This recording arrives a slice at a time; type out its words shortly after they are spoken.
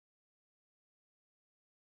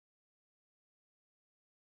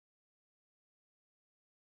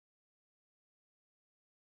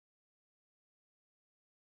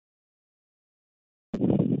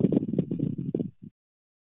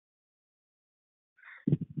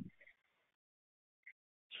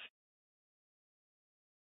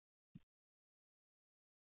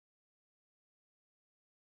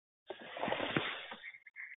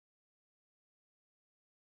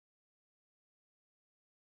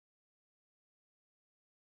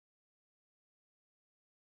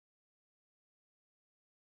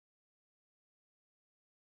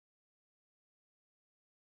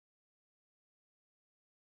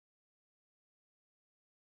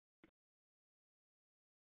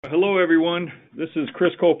Hello, everyone. This is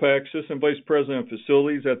Chris Kopak, Assistant Vice President of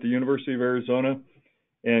Facilities at the University of Arizona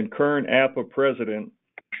and current APA President.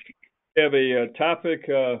 We have a topic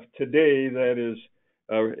today that is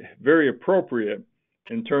very appropriate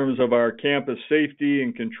in terms of our campus safety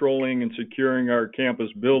and controlling and securing our campus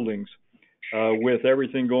buildings with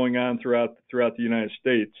everything going on throughout the United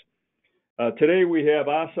States. Today we have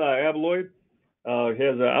Asa Abloy.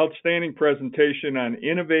 Has an outstanding presentation on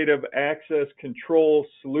innovative access control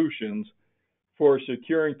solutions for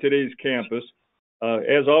securing today's campus.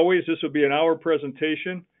 As always, this will be an hour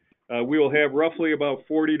presentation. We will have roughly about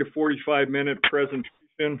 40 to 45 minute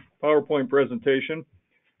presentation, PowerPoint presentation.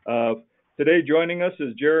 Today joining us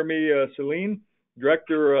is Jeremy Celine,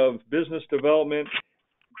 Director of Business Development,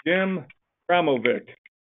 Jim Kramovic,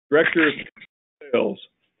 Director of Sales.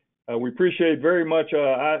 We appreciate very much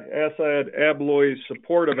Asa Abloy's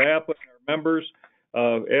support of APA and our members.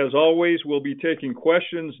 As always, we'll be taking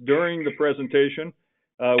questions during the presentation.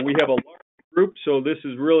 We have a large group, so this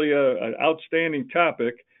is really an outstanding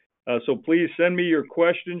topic. So please send me your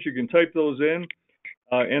questions. You can type those in.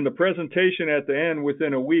 And the presentation at the end,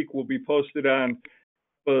 within a week, will be posted on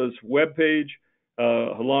APA's webpage,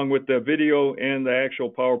 along with the video and the actual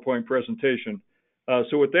PowerPoint presentation.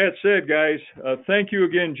 So with that said, guys, thank you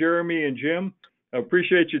again, Jeremy and Jim. I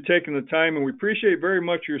appreciate you taking the time, and we appreciate very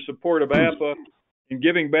much your support of APA and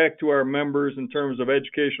giving back to our members in terms of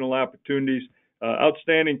educational opportunities.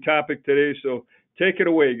 Outstanding topic today, so take it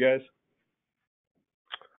away, guys.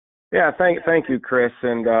 Yeah, thank you, Chris,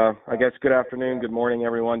 and I guess good afternoon, good morning,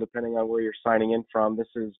 everyone, depending on where you're signing in from. This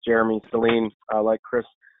is Jeremy Celine. Like Chris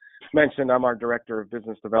mentioned, I'm our Director of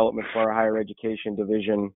Business Development for our Higher Education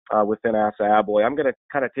Division within Asa Abloy. I'm going to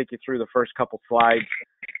kind of take you through the first couple slides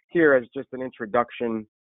here as just an introduction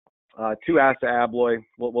to Asa Abloy.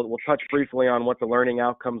 We'll touch briefly on what the learning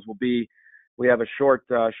outcomes will be. We have a short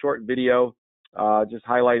video just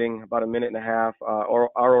highlighting about a minute and a half our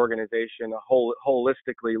organization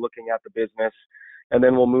holistically looking at the business. And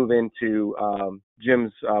then we'll move into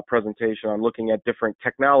Jim's presentation on looking at different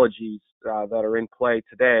technologies that are in play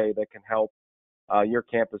today that can help your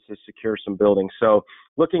campuses secure some buildings. So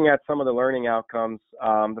looking at some of the learning outcomes,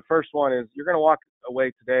 the first one is you're going to walk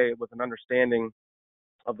away today with an understanding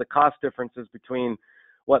of the cost differences between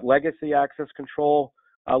what legacy access control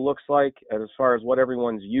looks like as far as what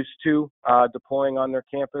everyone's used to deploying on their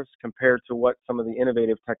campus compared to what some of the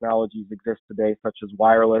innovative technologies exist today, such as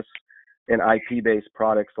wireless and IP-based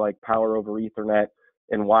products like Power over Ethernet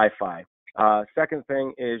and Wi-Fi. Second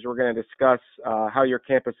thing is we're going to discuss how your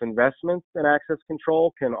campus investments in access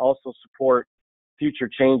control can also support future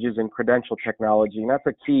changes in credential technology. And that's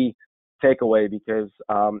a key takeaway because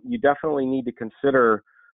you definitely need to consider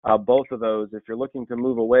both of those. If you're looking to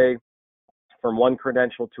move away from one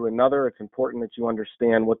credential to another, it's important that you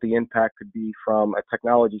understand what the impact could be from a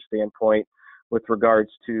technology standpoint with regards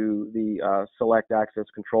to the select access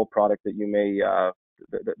control product that you may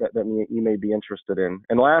you may be interested in.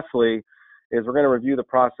 And lastly, is we're going to review the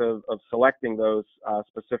process of selecting those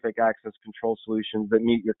specific access control solutions that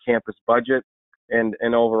meet your campus budget and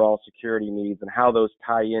overall security needs, and how those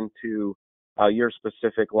tie into your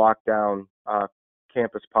specific lockdown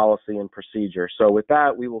campus policy and procedure. So with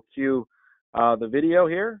that, we will cue the video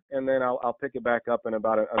here, and then I'll pick it back up in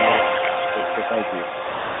about a minute. So thank you.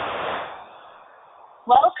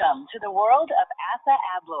 Welcome to the world of Asa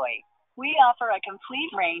Abloy. We offer a complete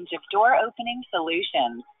range of door opening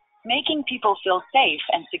solutions, making people feel safe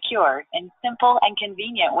and secure in simple and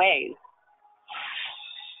convenient ways.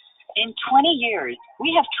 In 20 years, we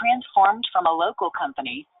have transformed from a local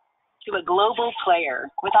company to a global player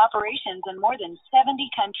with operations in more than 70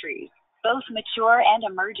 countries, both mature and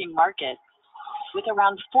emerging markets, with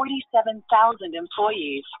around 47,000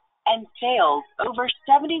 employees and sales over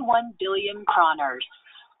 71 billion kroners.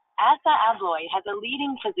 Asa Abloy has a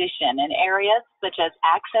leading position in areas such as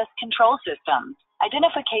access control systems,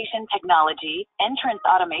 identification technology, entrance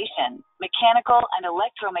automation, mechanical and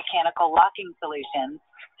electromechanical locking solutions,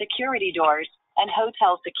 security doors, and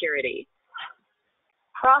hotel security.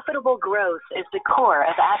 Profitable growth is the core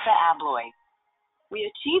of Asa Abloy. We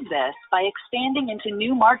achieve this by expanding into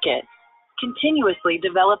new markets, continuously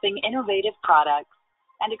developing innovative products,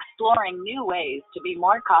 and exploring new ways to be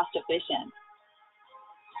more cost efficient.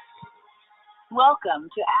 Welcome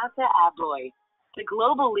to Asa Abloy, the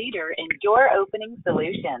global leader in door opening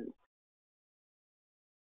solutions.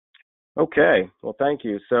 Okay, well, thank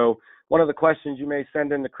you. So one of the questions you may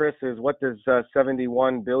send in to Chris is, what does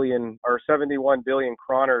 71 billion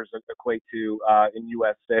kroners equate to in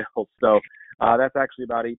U.S. sales? So that's actually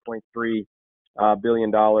about $8.3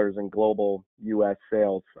 billion in global U.S.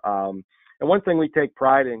 sales. And one thing we take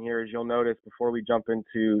pride in here, as you'll notice before we jump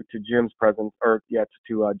into Jim's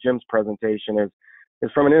Jim's presentation,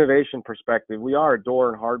 is from an innovation perspective. We are a door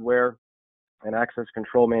and hardware and access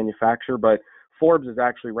control manufacturer, but Forbes has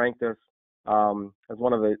actually ranked us as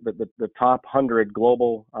one of the top 100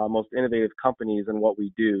 global most innovative companies in what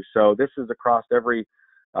we do. So this is across every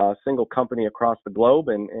single company across the globe,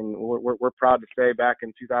 and we're proud to say back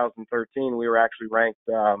in 2013 we were actually ranked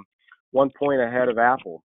 1 point ahead of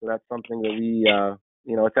Apple. So that's something that we,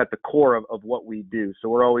 it's at the core of what we do. So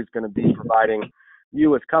we're always going to be providing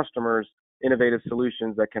you as customers innovative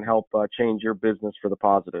solutions that can help change your business for the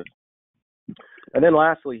positive. And then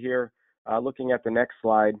lastly here, looking at the next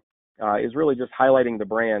slide, is really just highlighting the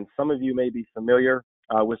brands. Some of you may be familiar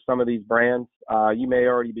with some of these brands. You may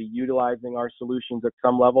already be utilizing our solutions at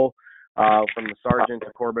some level, from the Sargent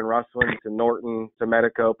to Corbin Russwin to Norton to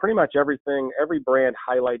Medico. Pretty much everything, every brand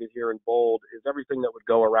highlighted here in bold is everything that would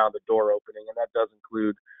go around a door opening, and that does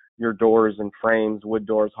include your doors and frames, wood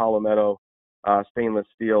doors, hollow metal, stainless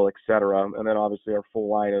steel, etc. And then obviously our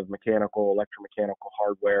full line of mechanical, electromechanical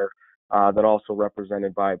hardware that also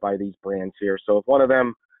represented by these brands here. So if one of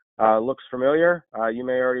them looks familiar, you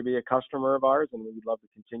may already be a customer of ours, and we'd love to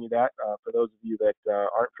continue that. For those of you that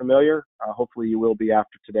aren't familiar, hopefully you will be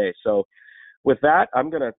after today. So with that,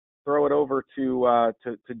 I'm going to throw it over to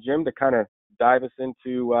Jim to kind of dive us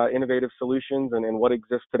into innovative solutions and what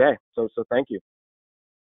exists today. So thank you.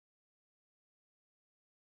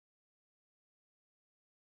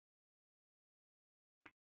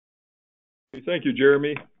 Thank you,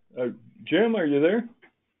 Jeremy. Jim, are you there?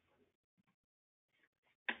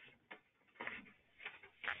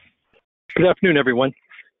 Good afternoon, everyone.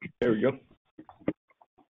 There we go.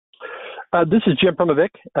 This is Jim Primovic.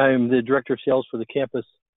 I'm the Director of Sales for the Campus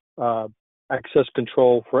Access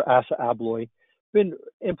Control for ASSA ABLOY. Been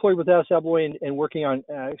employed with ASSA ABLOY and working on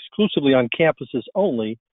exclusively on campuses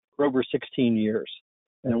only for over 16 years.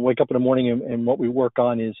 And I wake up in the morning and what we work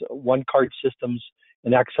on is one card systems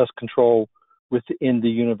and access control within the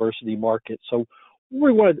university market. So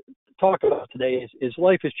what we want to talk about today is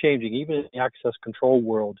life is changing, even in the access control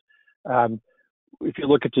world. If you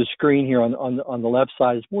look at the screen here on the left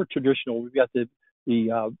side, it's more traditional. We've got the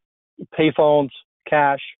payphones,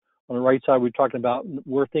 cash. On the right side, we're talking about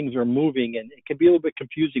where things are moving, and it can be a little bit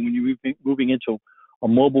confusing when you're moving into a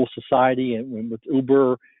mobile society and with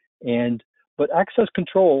Uber. But access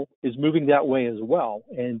control is moving that way as well.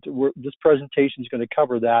 And this presentation is going to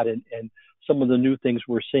cover that and some of the new things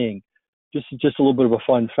we're seeing. Just a little bit of a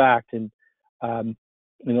fun fact. And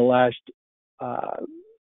in the last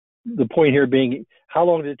the point here being, how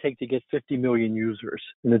long did it take to get 50 million users?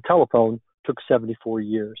 And the telephone took 74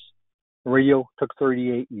 years. The radio took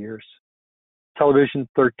 38 years. Television,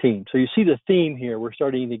 13. So you see the theme here. We're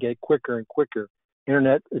starting to get quicker and quicker.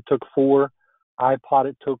 Internet, it took 4. iPod,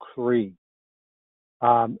 it took 3.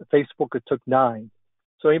 Facebook, it took 9.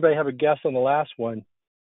 So anybody have a guess on the last one?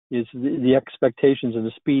 Is the expectations and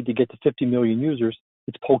the speed to get to 50 million users?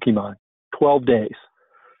 It's Pokemon, 12 days.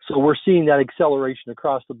 So we're seeing that acceleration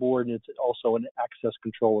across the board, and it's also an access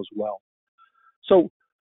control as well. So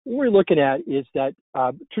what we're looking at is that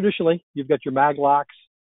traditionally you've got your mag locks,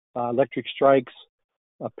 electric strikes,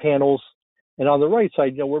 panels, and on the right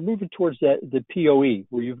side, we're moving towards the PoE,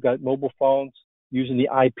 where you've got mobile phones using the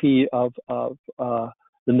IP of the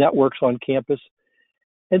networks on campus.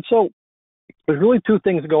 And so there's really two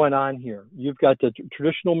things going on here. You've got the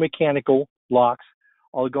traditional mechanical locks,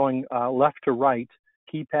 all going left to right,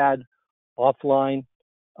 keypad, offline,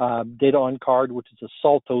 data on card, which is a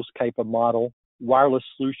Saltos type of model, wireless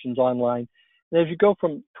solutions online. And as you go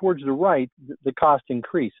from towards the right, the cost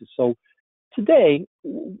increases. So today,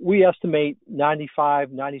 we estimate 95,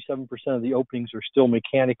 97% of the openings are still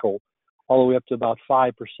mechanical, all the way up to about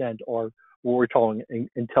 5% are what we're calling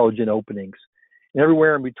intelligent openings. And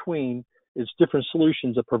everywhere in between is different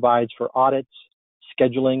solutions that provides for audits,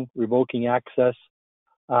 scheduling, revoking access,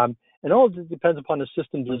 and all of this depends upon the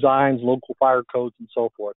system designs, local fire codes, and so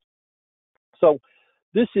forth. So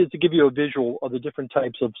this is to give you a visual of the different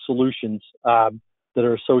types of solutions that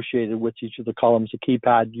are associated with each of the columns. The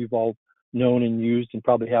keypad you've all known and used and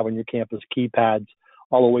probably have on your campus keypads,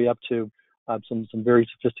 all the way up to some very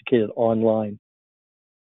sophisticated online.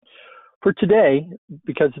 For today,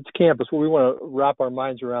 because it's campus, what we want to wrap our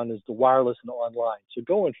minds around is the wireless and online. So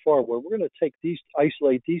going forward, we're going to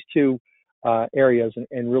isolate these two areas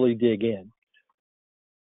and really dig in.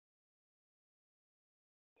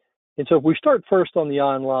 And so if we start first on the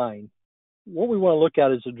online, what we want to look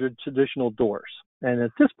at is the traditional doors. And at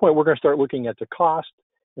this point, we're going to start looking at the cost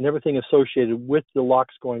and everything associated with the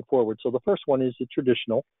locks going forward. So the first one is the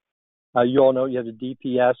traditional. You all know you have the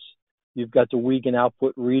DPS, You've got the Wiegand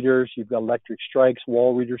output readers. You've got electric strikes,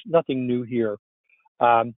 wall readers. Nothing new here.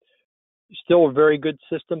 Still a very good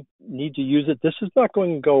system. Need to use it. This is not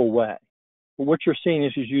going to go away. But what you're seeing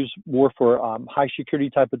is used more for high security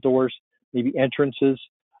type of doors, maybe entrances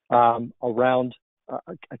around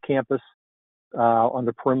a campus on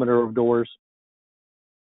the perimeter of doors.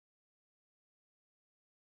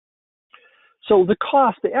 So the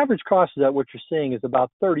cost, the average cost of that, what you're seeing is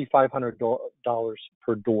about $3,500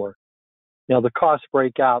 per door. Now the costs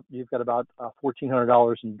break out. You've got about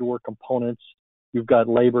 $1,400 in door components. You've got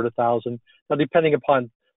labor at $1,000. Now depending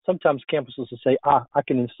upon, sometimes campuses will say, I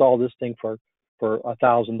can install this thing for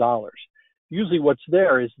 $1,000. Usually what's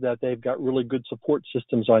there is that they've got really good support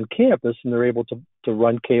systems on campus, and they're able to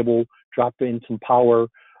run cable, drop in some power,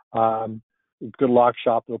 good lock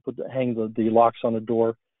shop. They'll hang the locks on the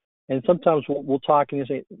door. And sometimes we'll talk and you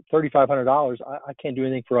say $3,500. I can't do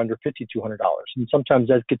anything for under $5,200. And sometimes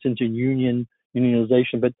that gets into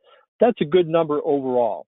unionization, but that's a good number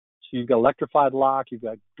overall. So you've got electrified lock, you've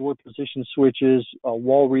got door position switches,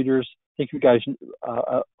 wall readers. I think you guys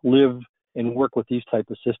live and work with these type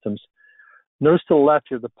of systems. Notice to the left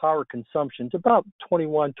here, the power consumption is about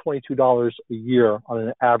 $21, $22 a year on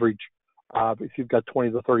an average if you've got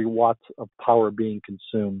 20 to 30 watts of power being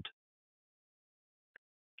consumed.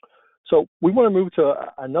 So we want to move to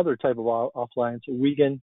another type of offline, it's a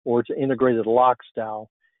Wiegand, or it's an integrated lock style.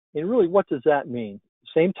 And really, what does that mean?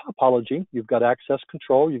 Same topology. You've got access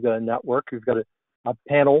control, you've got a network, you've got a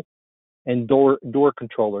panel and door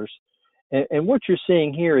controllers. And what you're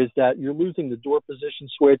seeing here is that you're losing the door position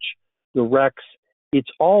switch, the REX.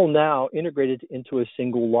 It's all now integrated into a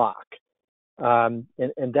single lock. And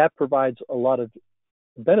that provides a lot of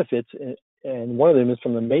benefits. And one of them is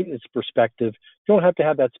from the maintenance perspective. You don't have to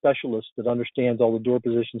have that specialist that understands all the door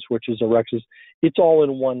position switches or REXs. It's all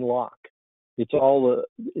in one lock. It's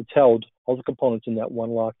held, all the components in that one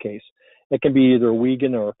lock case. It can be either a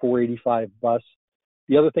Wiegand or a 485 bus.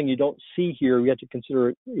 The other thing you don't see here, we have to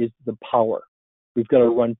consider is the power. We've got to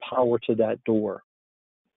run power to that door.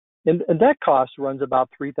 And that cost runs about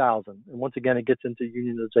 $3,000. And once again, it gets into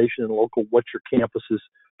unionization and local, what your campuses,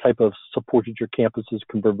 type of support that your campuses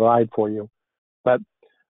can provide for you. But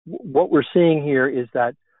what we're seeing here is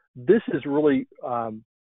that this is really,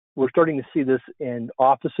 we're starting to see this in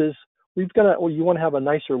offices. You want to have a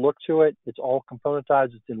nicer look to it. It's all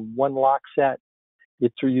componentized. It's in one lock set.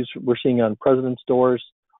 We're seeing on president's doors,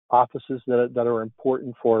 offices that are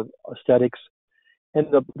important for aesthetics. And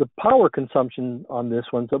the power consumption on this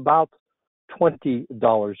one's about $20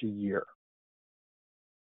 a year.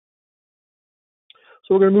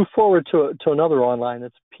 So we're going to move forward to another online,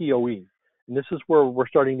 that's PoE. And this is where we're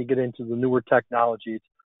starting to get into the newer technologies,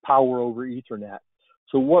 power over Ethernet.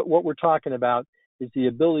 So what we're talking about is the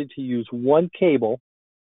ability to use one cable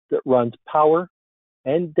that runs power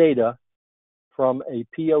and data from a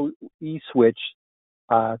PoE switch.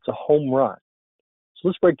 It's a home run. So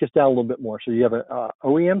let's break this down a little bit more. So you have an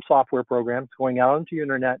OEM software program going out onto your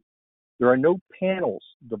internet. There are no panels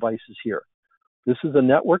devices here. This is a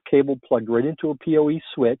network cable plugged right into a PoE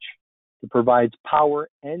switch that provides power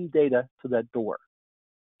and data to that door.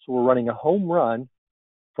 So we're running a home run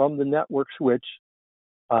from the network switch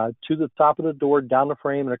to the top of the door, down the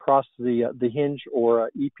frame, and across the hinge or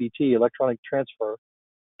EPT, electronic transfer,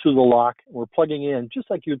 to the lock. We're plugging in just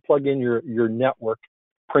like you'd plug in your network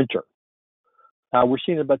printer. We're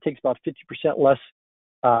seeing it takes about 50% less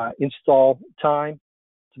install time.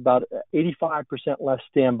 It's about 85% less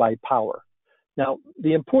standby power. Now,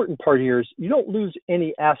 the important part here is you don't lose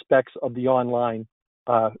any aspects of the online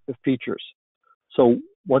features. So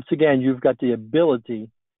once again, you've got the ability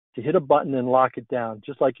to hit a button and lock it down,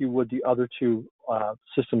 just like you would the other two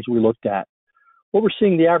systems we looked at. What we're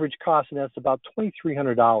seeing, the average cost, and that's about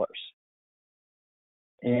 $2,300.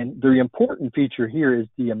 And the important feature here is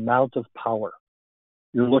the amount of power.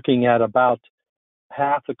 You're looking at about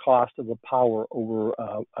half the cost of the power over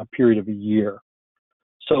a period of a year.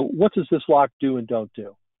 So what does this lock do and don't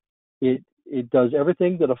do? It does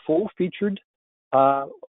everything that a full-featured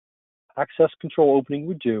access control opening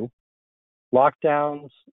would do. Lockdowns,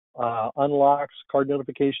 unlocks, card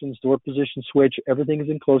notifications, door position switch, everything is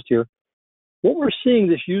enclosed here. What we're seeing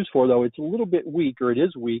this used for, though, it's a little bit weak, or it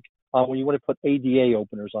is weak, when you want to put ADA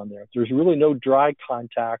openers on there. There's really no dry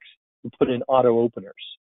contacts to put in auto openers.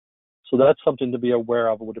 So that's something to be aware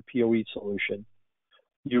of with a PoE solution.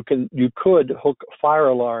 You could hook fire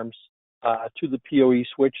alarms to the PoE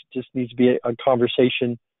switch. It just needs to be a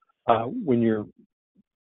conversation when you're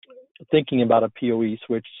thinking about a PoE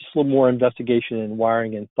switch. Just a little more investigation and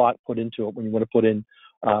wiring and thought put into it when you want to put in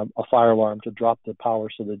a fire alarm to drop the power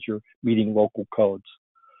so that you're meeting local codes.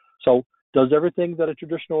 So does everything that a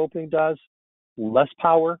traditional opening does, less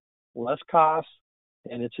power, less cost,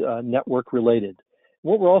 and it's network related.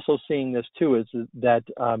 What we're also seeing this too is that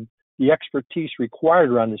the expertise required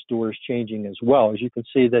around this door is changing as well. As you can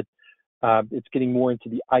see that it's getting more into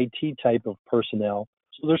the IT type of personnel.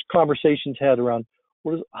 So there's conversations had around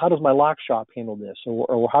how does my lock shop handle this,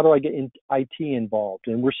 or how do I get IT involved?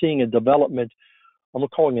 And we're seeing a development, I'm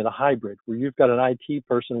calling it a hybrid, where you've got an IT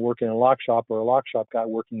person working in a lock shop or a lock shop guy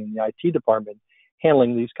working in the IT department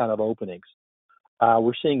handling these kind of openings.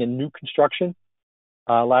 We're seeing a new construction.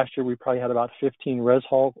 Last year we probably had about 15 res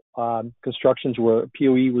hall constructions where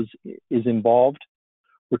POE is involved.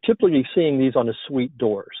 We're typically seeing these on the suite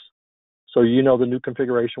doors. So you know the new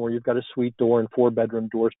configuration where you've got a suite door and 4-bedroom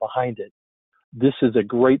doors behind it. This is a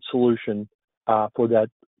great solution for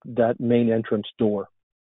that main entrance door.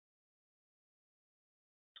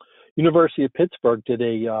 University of Pittsburgh did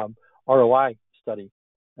a ROI study,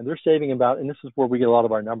 and they're saving about, and this is where we get a lot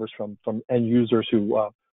of our numbers from end users who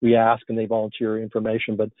we ask and they volunteer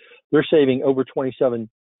information, but they're saving over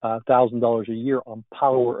 $27,000 a year on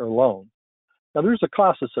power alone. Now there's a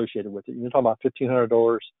cost associated with it. You're talking about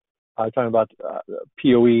 $1,500, talking about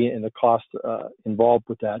POE and the cost involved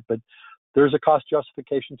with that, but there's a cost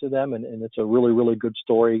justification to them, and it's a really, really good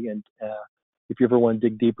story. And if you ever want to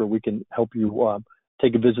dig deeper, we can help you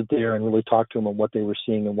take a visit there and really talk to them on what they were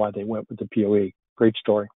seeing and why they went with the POE. Great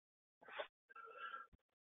story.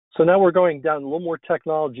 So now we're going down a little more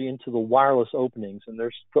technology into the wireless openings, and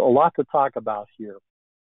there's a lot to talk about here.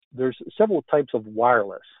 There's several types of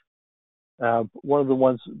wireless. One of the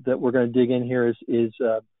ones that we're going to dig in here is it's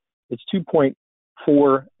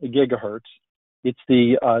 2.4 gigahertz. It's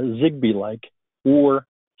the Zigbee-like, or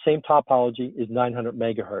same topology is 900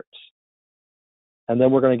 megahertz. And then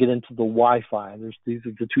we're going to get into the Wi-Fi. These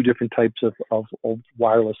are the two different types of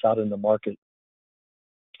wireless out in the market.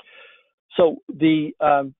 So the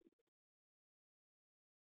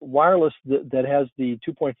wireless that has the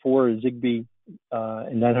 2.4 Zigbee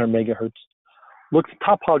and 900 megahertz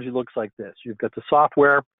topology looks like this. You've got the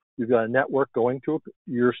software, you've got a network going to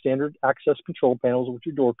your standard access control panels with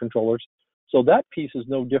your door controllers. So that piece is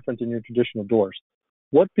no different than your traditional doors.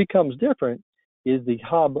 What becomes different is the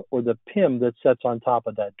hub or the PIM that sits on top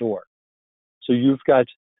of that door. So you've got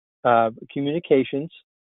communications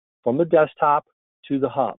from the desktop to the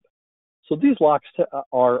hub. So these locks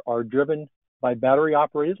are driven by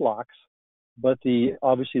battery-operated locks, but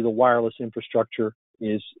obviously the wireless infrastructure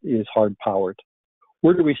is hard powered.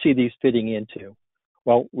 Where do we see these fitting into?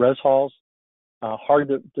 Well, res halls, hard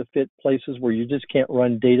to fit places where you just can't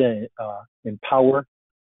run data and power.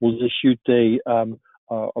 We'll just shoot a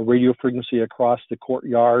radio frequency across the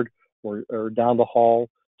courtyard or down the hall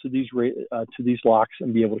to these locks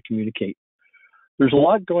and be able to communicate. There's a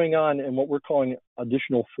lot going on in what we're calling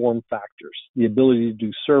additional form factors, the ability to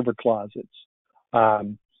do server closets,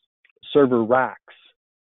 server racks,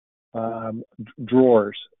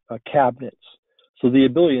 drawers, cabinets. So the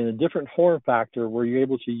ability in a different form factor where you're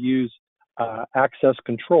able to use access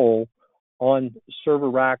control on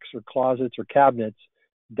server racks or closets or cabinets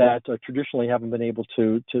that traditionally haven't been able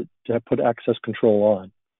to put access control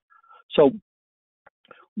on. So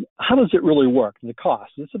how does it really work? And the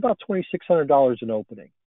cost, it's about $2,600 an opening.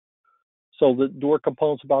 So the door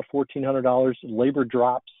component's about $1,400. Labor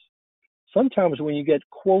drops. Sometimes when you get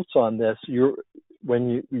quotes on this, you're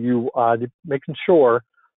making sure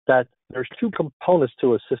that there's two components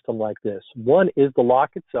to a system like this. One is the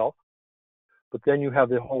lock itself, but then you have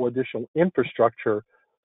the whole additional infrastructure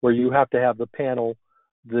where you have to have the panel,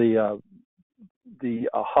 the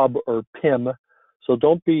hub or PIM. So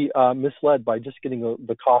don't be misled by just getting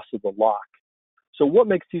the cost of the lock. So what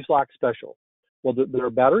makes these locks special? Well, they're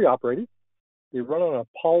battery operated. They run on a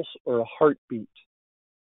pulse or a heartbeat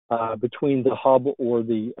between the hub or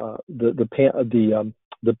the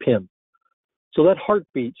PIM. So that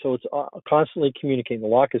heartbeat, so it's constantly communicating. The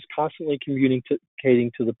lock is constantly communicating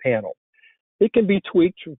to the panel. It can be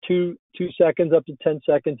tweaked from 2 seconds up to 10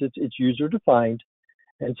 seconds. It's user defined.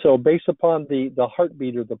 And so based upon the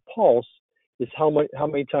heartbeat or the pulse is how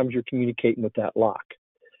many times you're communicating with that lock.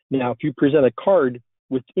 Now, if you present a card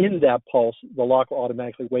within that pulse, the lock will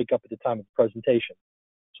automatically wake up at the time of the presentation.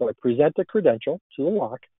 So I present the credential to the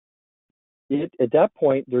lock. At that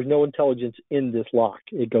point, there's no intelligence in this lock.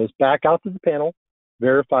 It goes back out to the panel,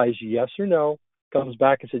 verifies yes or no, comes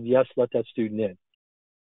back and says, yes, let that student in.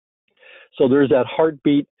 So there's that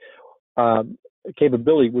heartbeat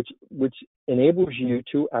capability, which enables you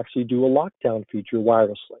to actually do a lockdown feature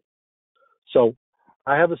wirelessly. So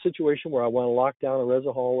I have a situation where I want to lock down a res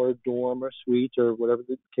hall or a dorm or a suite or whatever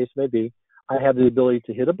the case may be. I have the ability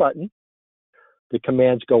to hit a button. the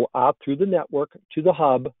commands go out through the network to the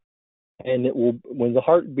hub, and it will, when the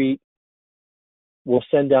heartbeat, will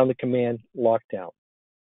send down the command lockdown.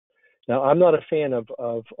 Now, I'm not a fan of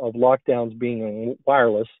lockdowns being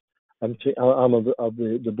wireless. I'm of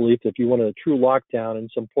the belief that if you want a true lockdown and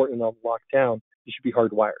it's important enough lockdown, it should be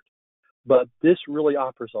hardwired. But this really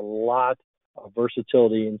offers a lot of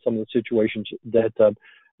versatility in some of the situations that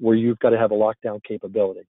where you've got to have a lockdown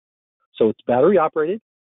capability. So it's battery operated,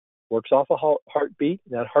 works off a heartbeat.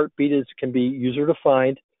 That heartbeat can be user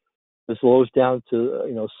defined. This slows down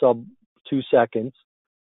to sub 2 seconds,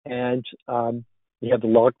 and you have the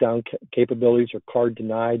lockdown capabilities or card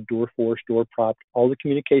denied, door forced, door propped, all the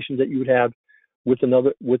communications that you would have with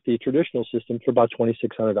the traditional system for about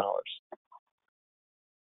 $2,600.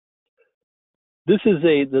 This is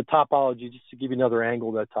the topology, just to give you another angle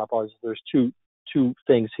of that topology. There's two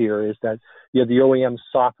things here, is that you have the OEM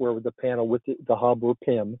software with the panel with the hub or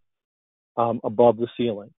PIM above the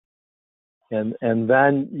ceiling. And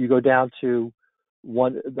then you go down to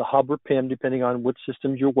the hub or PIM, depending on which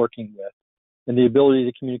systems you're working with, and the ability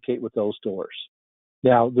to communicate with those doors.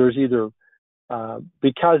 Now, there's either,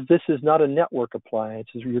 because this is not a network appliance,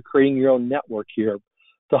 you're creating your own network here,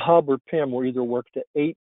 the hub or PIM will either work to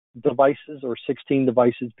 8 devices or 16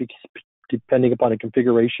 devices, depending upon the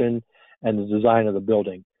configuration and the design of the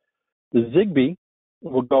building. The Zigbee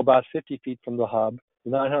will go about 50 feet from the hub.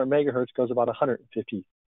 The 900 megahertz goes about 150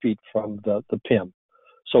 feet from the PIM.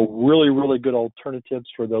 So really, really good alternatives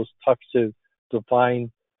for those tough to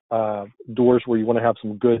define doors where you want to have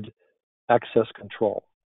some good access control.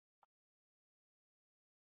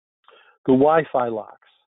 The Wi-Fi locks.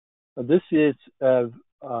 Now, this is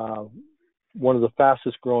one of the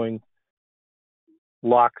fastest growing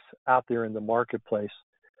locks out there in the marketplace.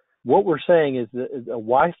 What we're saying is that a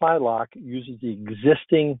Wi-Fi lock uses the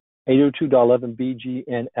existing 802.11b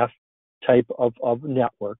GNF type of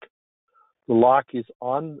network. The lock is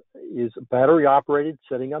battery operated,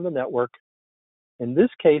 sitting on the network. In this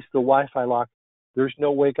case, the Wi-Fi lock, there's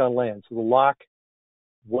no wake on LAN. So the lock,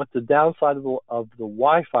 what the downside of the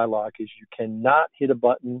Wi-Fi lock is, you cannot hit a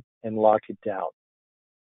button and lock it down.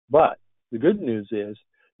 But the good news is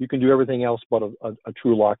you can do everything else but a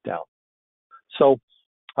true lockdown. So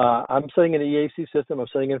I'm sitting in an EAC system. I'm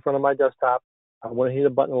sitting in front of my desktop. I want to hit a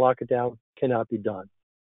button and lock it down. Cannot be done.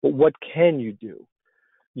 But what can you do?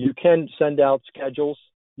 You can send out schedules.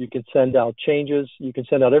 You can send out changes. You can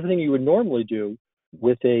send out everything you would normally do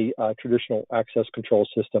with a traditional access control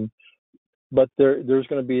system. But there's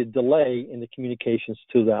going to be a delay in the communications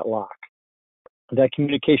to that lock. That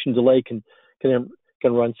communication delay can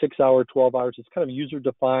run 6 hours, 12 hours. It's kind of user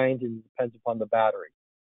defined and depends upon the battery.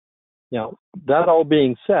 Now, that all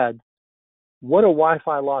being said, what a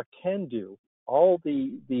Wi-Fi lock can do, all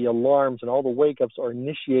the alarms and all the wake-ups are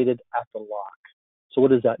initiated at the lock. So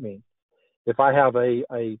what does that mean? If I have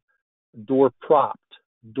a door propped,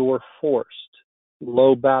 door forced,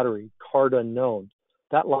 low battery, card unknown,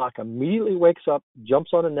 that lock immediately wakes up,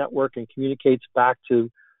 jumps on a network, and communicates back to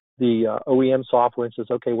the OEM software and says,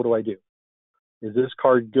 okay, what do I do? Is this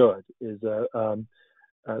card good? Do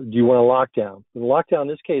you want a lockdown? The lockdown in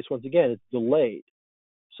this case, once again, it's delayed.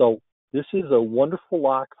 So this is a wonderful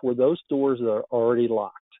lock for those doors that are already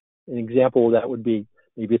locked. An example of that would be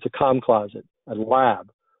maybe it's a comm closet, a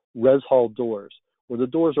lab, res hall doors, where the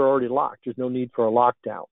doors are already locked. There's no need for a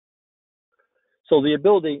lockdown. So the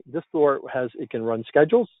ability, this door it can run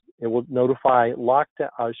schedules. It will notify low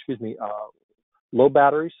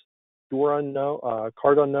batteries, door unknown,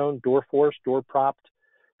 card unknown, door forced, door propped.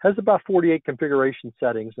 Has about 48 configuration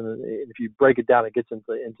settings, and if you break it down, it gets into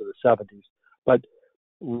the 70s. But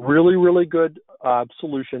really, really good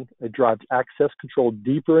solution. It drives access control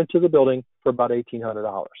deeper into the building for about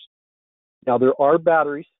 $1,800. Now, there are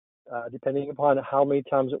batteries, depending upon how many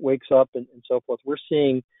times it wakes up and so forth. We're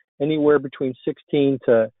seeing anywhere between 16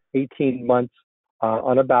 to 18 months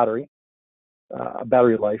on a battery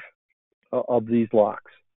life of these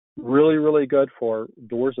locks. Really, really good for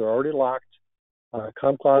doors that are already locked,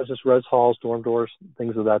 comm closets, res halls, dorm doors,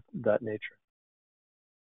 things of that nature.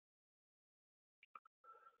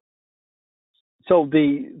 So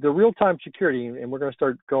the real-time security, and we're going to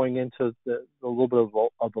start going into a little bit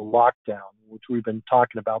of the lockdown, which we've been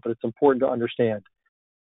talking about, but it's important to understand.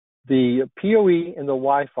 The PoE and the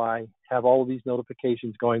Wi-Fi have all of these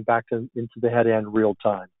notifications going back into the head end real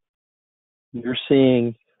time. You're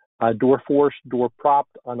seeing door forced, door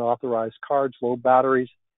propped, unauthorized cards, low batteries,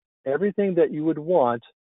 everything that you would want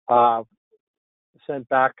sent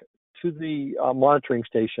back to the monitoring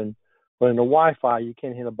station. But in the Wi-Fi, you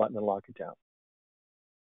can't hit a button and lock it down.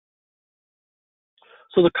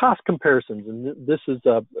 So the cost comparisons, and this is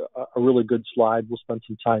a really good slide. We'll spend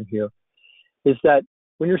some time here. Is that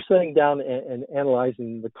when you're sitting down and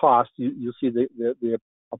analyzing the cost, you'll see the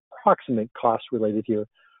approximate cost related here.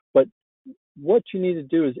 But what you need to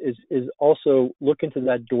do is also look into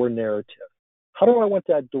that door narrative. How do I want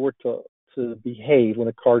that door to behave when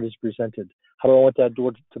a card is presented? How do I want that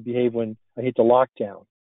door to behave when I hit the lockdown?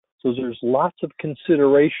 So there's lots of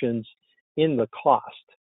considerations in the cost.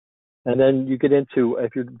 And then you get into,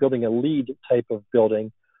 if you're building a LEED type of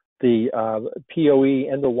building, the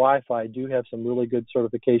PoE and the Wi-Fi do have some really good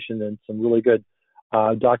certification and some really good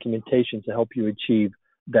documentation to help you achieve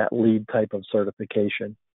that LEED type of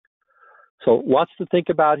certification. So lots to think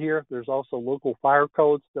about here. There's also local fire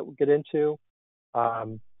codes that we'll get into.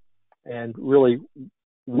 And really,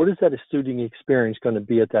 what is that student experience going to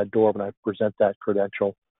be at that door when I present that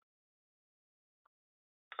credential?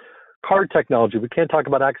 Card technology. We can't talk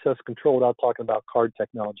about access control without talking about card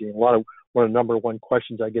technology. And one of the number one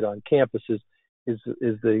questions I get on campus is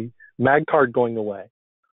the MAG card going away?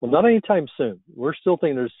 Well, not anytime soon. We're still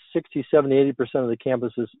thinking there's 60, 70, 80% of the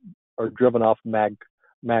campuses are driven off MAG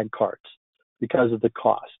cards because of the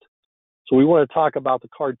cost. So we want to talk about the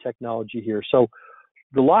card technology here. So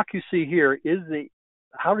the lock you see here is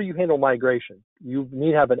how do you handle migration? You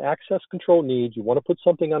need to have an access control need. You want to put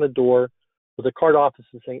something on a door. But the card office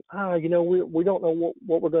is saying, we don't know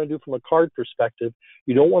what we're going to do from a card perspective.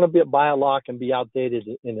 You don't want to buy a lock and be outdated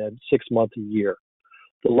in a 6 month, a year.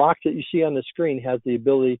 The lock that you see on the screen has the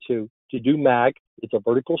ability to do MAG. It's a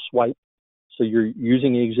vertical swipe. So you're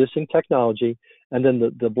using the existing technology. And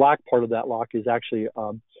then the black part of that lock is actually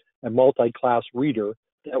a multi-class reader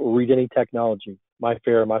that will read any technology.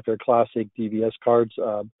 MyFair, MyFair Classic, DVS cards,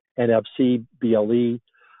 NFC, BLE.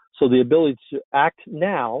 So the ability to act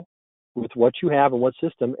now with what you have and what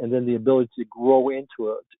system, and then the ability to grow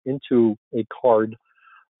into a card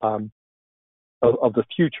of the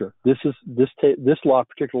future. This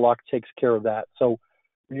particular lock takes care of that. So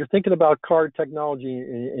when you're thinking about card technology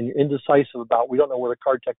and you're indecisive about, we don't know where the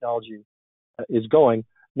card technology is going,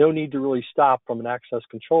 no need to really stop from an access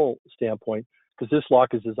control standpoint, because this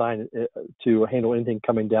lock is designed to handle anything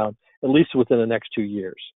coming down, at least within the next 2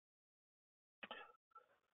 years.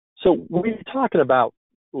 So when we're talking about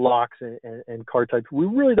locks and card types, we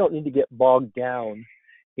really don't need to get bogged down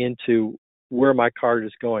into where my card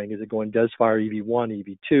is going. Is it going DesFire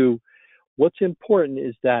EV1, EV2? What's important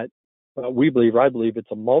is that I believe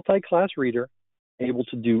it's a multi-class reader able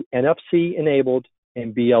to do NFC enabled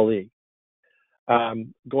and BLE.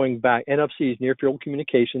 Going back, NFC is near field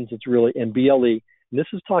communications. It's really, and BLE, and this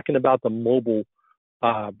is talking about the mobile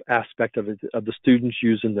aspect of it, of the students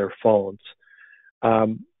using their phones.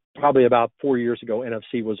 Probably about 4 years ago,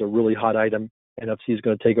 NFC was a really hot item. NFC is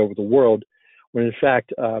going to take over the world. When in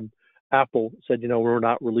fact, Apple said, we're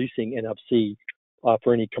not releasing NFC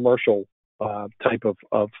for any commercial type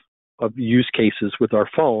of use cases with our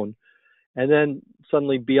phone. And then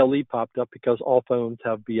suddenly BLE popped up because all phones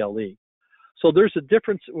have BLE. So there's a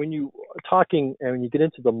difference when you are talking and when you get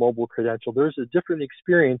into the mobile credential, there's a different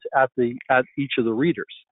experience at each of the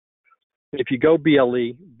readers. If you go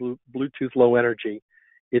BLE, Bluetooth Low Energy,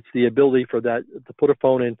 it's the ability for that to put a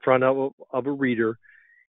phone in front of a reader,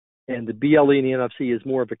 and the BLE and the NFC is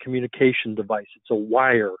more of a communication device. It's a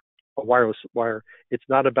wireless wire. It's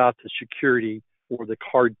not about the security or the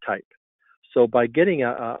card type. So by getting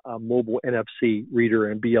a mobile NFC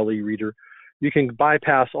reader and BLE reader, you can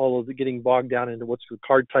bypass all of the getting bogged down into what's the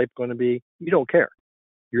card type going to be. You don't care.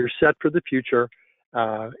 You're set for the future,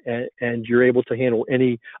 and you're able to handle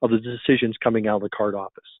any of the decisions coming out of the card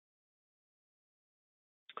office.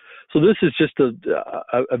 So this is just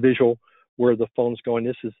a visual where the phone's going.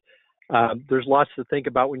 This is there's lots to think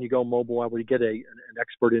about when you go mobile. When you get an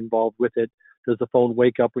expert involved with it, does the phone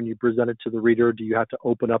wake up when you present it to the reader? Do you have to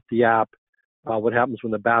open up the app? What happens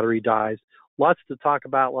when the battery dies? Lots to talk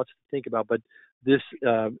about, lots to think about. But this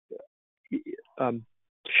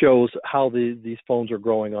shows how these phones are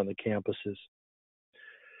growing on the campuses.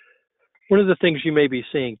 One of the things you may be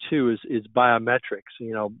seeing too is biometrics,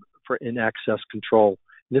 for in access control.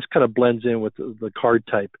 And this kind of blends in with the card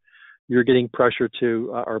type. You're getting pressure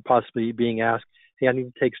to, or possibly being asked, hey, I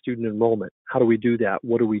need to take student enrollment. How do we do that?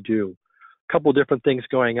 What do we do? A couple of different things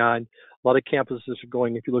going on. A lot of campuses are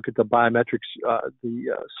going, if you look at the biometrics,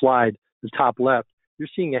 slide, the top left, you're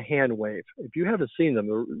seeing a hand wave. If you haven't seen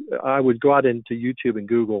them, I would go out into YouTube and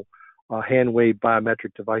Google hand wave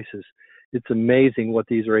biometric devices. It's amazing what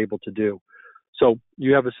these are able to do. So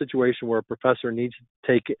you have a situation where a professor needs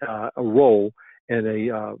to take a role in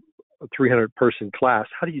a 300-person class.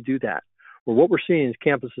 How do you do that? Well, what we're seeing is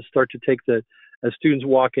campuses start to take as students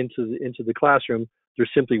walk into the classroom, They're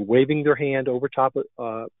simply waving their hand over top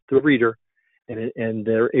of the reader, and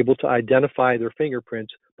they're able to identify their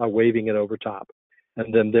fingerprints by waving it over top,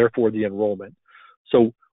 and then therefore the enrollment.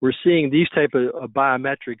 So we're seeing these type of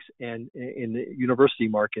biometrics in the university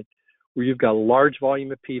market, where you've got a large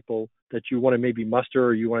volume of people that you want to maybe muster,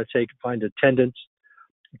 or you want to find attendance.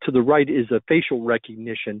 To the right is a facial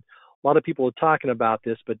recognition. A lot of people are talking about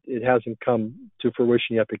this, but it hasn't come to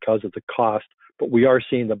fruition yet because of the cost. But we are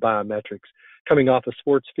seeing the biometrics coming off a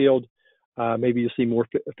sports field. Maybe you see more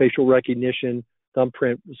facial recognition,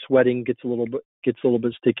 thumbprint, sweating gets a little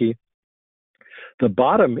bit sticky. The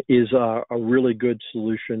bottom is a really good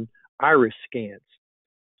solution, iris scans.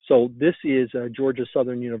 So this is Georgia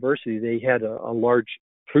Southern University. They had a large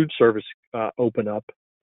food service open up,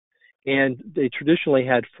 and they traditionally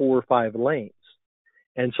had 4 or 5 lanes.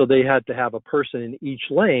 And so they had to have a person in each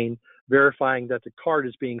lane verifying that the card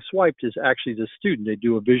is being swiped is actually the student. They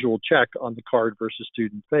do a visual check on the card versus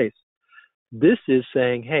student face. This is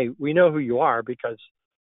saying, hey, we know who you are because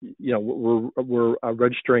we're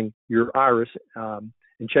registering your iris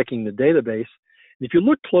and checking the database. And if you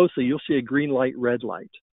look closely, you'll see a green light, red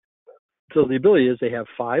light. So the ability is they have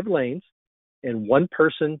 5 lanes and one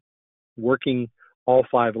person working all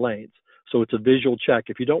 5 lanes. So it's a visual check.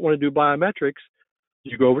 If you don't want to do biometrics,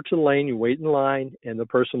 you go over to the lane, you wait in line, and the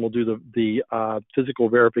person will do the physical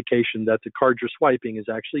verification that the card you're swiping is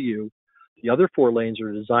actually you. The other 4 lanes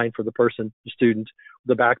are designed for the person, the student,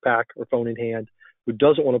 with a backpack or phone in hand, who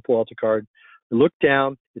doesn't want to pull out the card. They look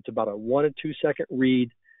down. It's about a 1 or 2 second read.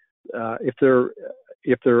 If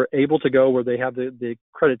they're able to go where they have the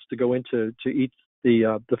credits to go into to eat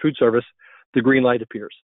the food service, the green light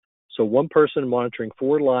appears. So one person monitoring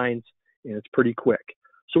 4 lines, and it's pretty quick.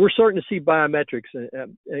 So we're starting to see biometrics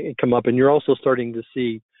come up, and you're also starting to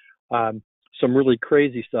see some really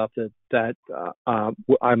crazy stuff that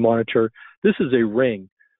I monitor. This is a ring.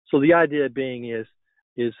 So the idea being is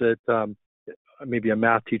that maybe a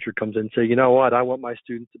math teacher comes in and say, you know what, I want my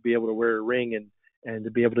students to be able to wear a ring and to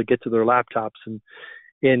be able to get to their laptops.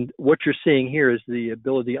 And what you're seeing here is the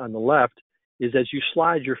ability on the left is as you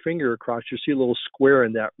slide your finger across, you see a little square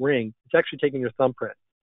in that ring. It's actually taking your thumbprint.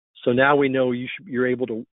 So now we know you're able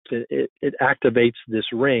to it activates this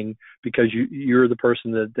ring because you're the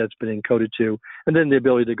person that's been encoded to, and then the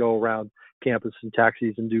ability to go around campus in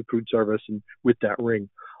taxis and do food service and with that ring.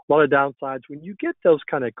 A lot of downsides when you get those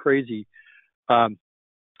kind of crazy.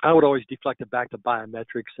 I would always deflect it back to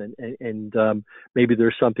biometrics and maybe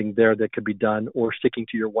there's something there that could be done, or sticking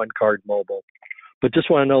to your one card mobile. But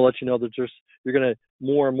just want to let you know that you're going to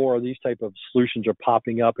more and more of these type of solutions are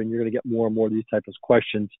popping up, and you're going to get more and more of these types of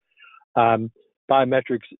questions.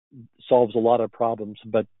 Biometrics solves a lot of problems,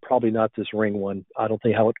 but probably not this ring one. I don't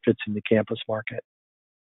think how it fits in the campus market.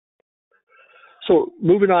 So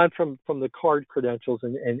moving on from the card credentials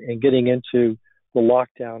and getting into the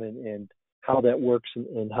lockdown and how that works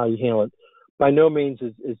and how you handle it. By no means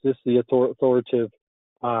is this the authoritative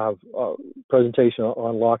presentation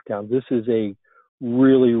on lockdown. This is a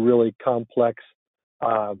really, really complex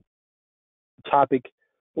topic,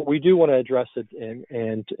 but we do want to address it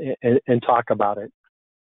and talk about it.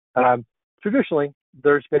 Traditionally,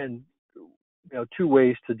 there's been 2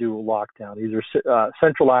 ways to do a lockdown: either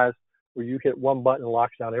centralized, where you hit one button and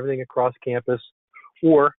locks down everything across campus,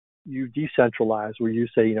 or you decentralize, where you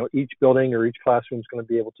say each building or each classroom is going to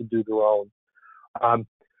be able to do their own.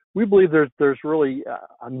 We believe there's really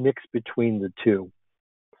a mix between the two.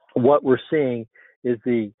 What we're seeing is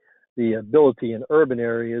the ability in urban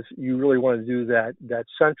areas, you really want to do that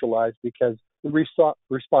centralized, because the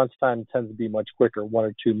response time tends to be much quicker, 1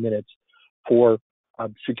 or 2 minutes for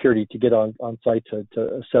security to get on site to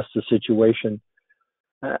assess the situation.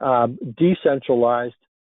 Decentralized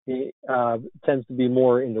tends to be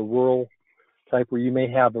more in the rural type, where you may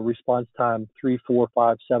have a response time 3, 4,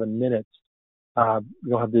 5, 7 minutes. You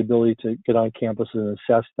don't have the ability to get on campus and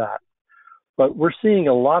assess that. But we're seeing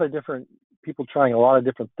a lot of different people trying a lot of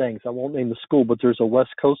different things. I won't name the school, but there's a West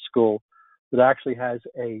Coast school that actually has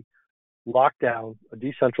a lockdown, a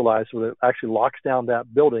decentralized, where it actually locks down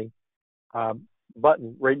that building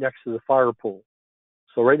button right next to the fire pool.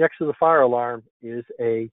 So right next to the fire alarm is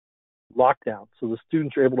a lockdown. So the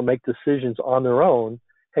students are able to make decisions on their own.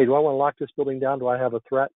 Hey, do I want to lock this building down? Do I have a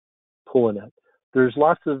threat? Pulling it. There's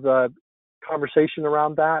lots of conversation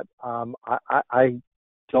around that. I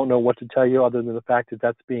don't know what to tell you other than the fact that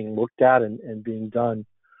that's being looked at and being done.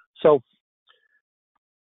 So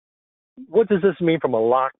what does this mean from a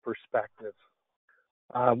lock perspective?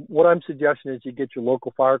 What I'm suggesting is you get your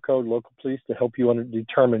local fire code, local police to help you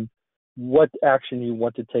determine what action you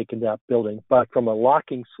want to take in that building. But from a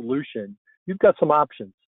locking solution, you've got some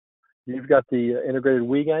options. You've got the integrated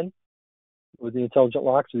weekend with the intelligent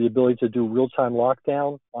locks, the ability to do real-time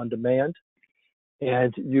lockdown on demand.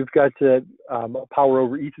 And you've got Power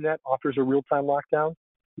over Ethernet offers a real-time lockdown.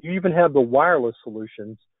 You even have the wireless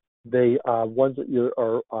solutions, ones that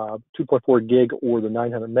are 2.4 gig or the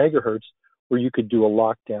 900 megahertz, where you could do a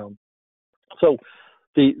lockdown. So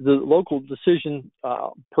the local decision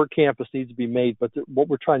per campus needs to be made. But what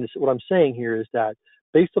I'm saying here is that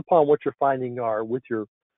based upon what your findings are with your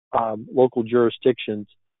local jurisdictions,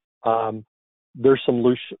 there's some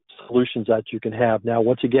solutions that you can have. Now,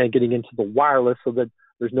 once again, getting into the wireless so that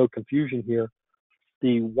there's no confusion here,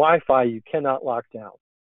 the Wi-Fi you cannot lock down.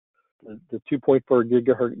 The 2.4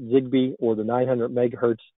 gigahertz Zigbee or the 900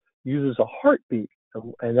 megahertz uses a heartbeat,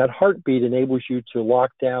 and that heartbeat enables you to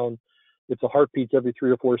lock down. If the heart beats every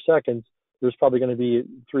 3 or 4 seconds, there's probably going to be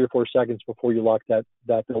 3 or 4 seconds before you lock that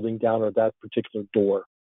building down or that particular door.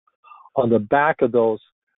 On the back of those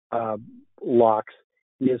locks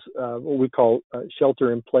is what we call a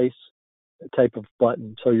shelter-in-place type of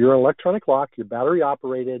button. So you're an electronic lock, you're battery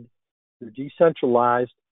operated, you're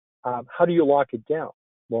decentralized. How do you lock it down?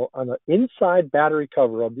 Well, on the inside battery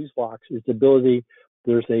cover of these locks is the ability,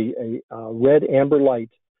 there's a red amber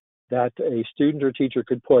light that a student or teacher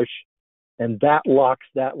could push, and that locks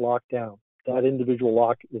that lock down. That individual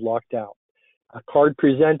lock is locked out. A card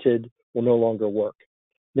presented will no longer work.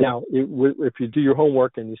 Now, if you do your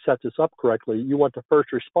homework and you set this up correctly, you want the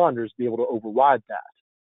first responders to be able to override that.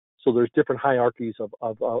 So there's different hierarchies of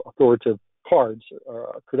authoritative cards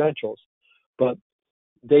or credentials. But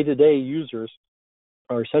day-to-day users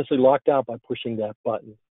are essentially locked out by pushing that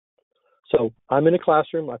button. So I'm in a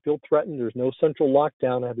classroom, I feel threatened, there's no central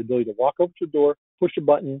lockdown, I have the ability to walk over to the door, push a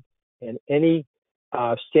button, and any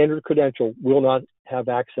standard credential will not have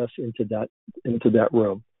access into that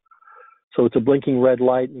room. So it's a blinking red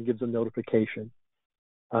light and it gives a notification.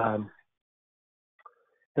 And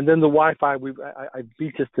then the Wi-Fi, I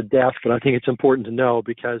beat this to death, but I think it's important to know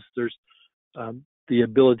because there's the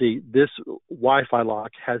ability, this Wi-Fi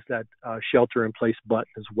lock has that shelter-in-place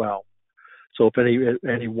button as well. So if at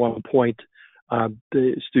any one point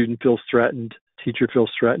the student feels threatened, teacher feels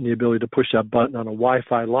threatened, the ability to push that button on a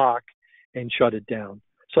Wi-Fi lock and shut it down.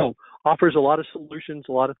 So offers a lot of solutions,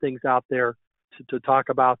 a lot of things out there to talk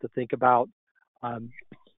about, to think about.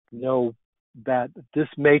 Know that this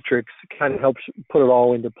matrix kind of helps put it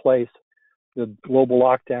all into place. The global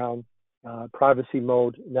lockdown, privacy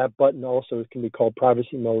mode, and that button also can be called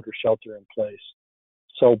privacy mode or shelter in place.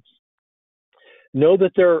 So know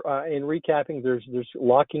that in recapping, there's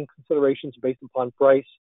locking considerations based upon price,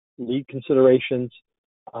 lead considerations,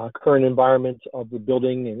 current environment of the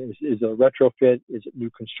building, and is a retrofit, is it new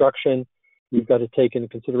construction? You've got to take into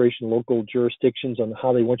consideration local jurisdictions on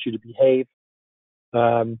how they want you to behave,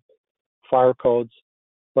 fire codes.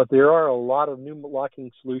 But there are a lot of new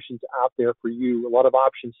locking solutions out there for you, a lot of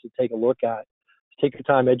options to take a look at. Take your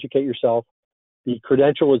time, educate yourself. The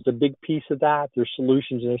credential is a big piece of that. There's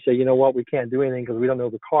solutions, and they say, you know what, we can't do anything because we don't know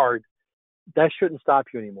the card. That shouldn't stop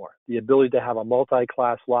you anymore. The ability to have a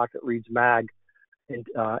multi-class lock that reads MAG,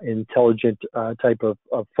 intelligent type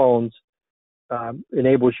of phones,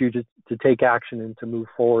 enables you to take action and to move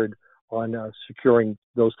forward on securing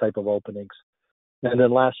those type of openings. And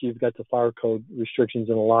then lastly, you've got the fire code restrictions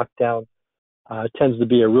and a lockdown. Tends to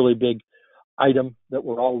be a really big item that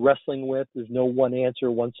we're all wrestling with. There's no one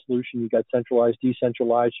answer, one solution. You've got centralized,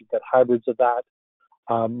 decentralized. You've got hybrids of that.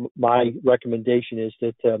 My recommendation is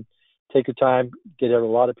that take your time, get a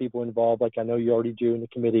lot of people involved, like I know you already do in the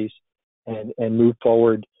committees, and move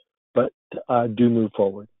forward, but do move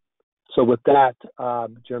forward. So with that,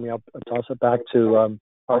 Jeremy, I'll toss it back to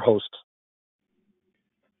our host.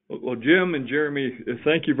 Well, Jim and Jeremy,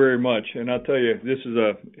 thank you very much. And I'll tell you, this is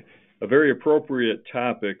a very appropriate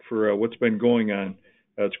topic for what's been going on.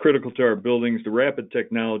 It's critical to our buildings, the rapid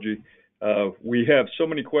technology. We have so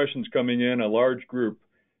many questions coming in, a large group.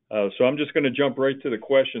 So I'm just going to jump right to the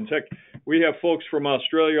questions. Heck, we have folks from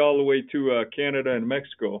Australia all the way to Canada and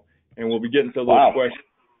Mexico, and we'll be getting to those questions.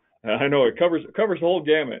 I know it covers the whole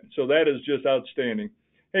gamut, so that is just outstanding.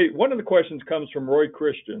 Hey, one of the questions comes from Roy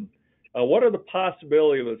Christian. What are the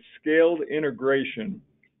possibilities of a scaled integration,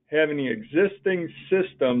 having existing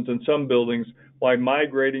systems in some buildings while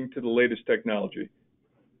migrating to the latest technology?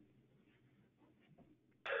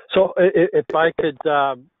 So if I could,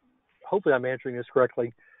 hopefully I'm answering this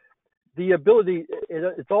correctly. The ability,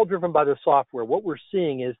 it's all driven by the software. What we're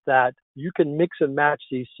seeing is that you can mix and match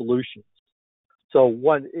these solutions. So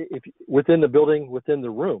one, if within the building, within the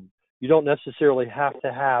room, you don't necessarily have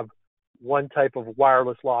to have one type of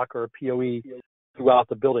wireless lock or a PoE throughout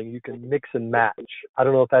the building. You can mix and match. I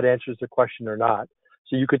don't know if that answers the question or not.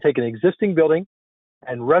 So you could take an existing building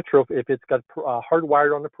and retro, if it's got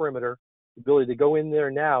hardwired on the perimeter, the ability to go in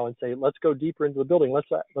there now and say, let's go deeper into the building. Let's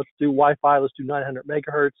do Wi-Fi. Let's do 900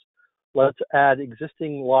 megahertz. Let's add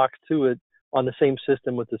existing locks to it on the same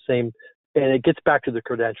system with the same, and it gets back to the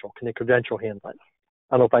credential. Can the credential handle it?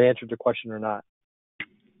 I don't know if I answered the question or not.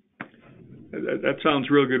 That sounds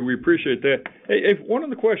real good. We appreciate that. Hey, if one of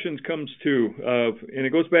the questions comes to, and it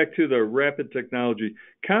goes back to the rapid technology.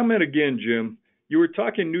 Comment again, Jim. You were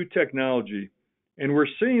talking new technology, and we're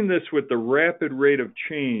seeing this with the rapid rate of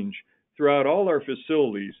change throughout all our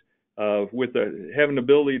facilities, with having the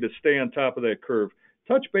ability to stay on top of that curve.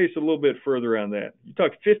 Touch base a little bit further on that. You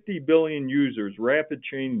talk 50 billion users, rapid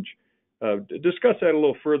change. Discuss that a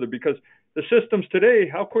little further, because the systems today,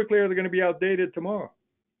 how quickly are they going to be outdated tomorrow?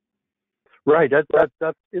 Right,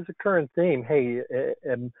 that is a current theme. Hey,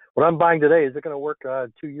 and what I'm buying today, is it going to work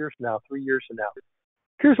 2 years from now, 3 years from now?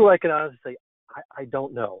 Here's what I can honestly say: I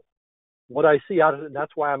don't know. What I see out of it, and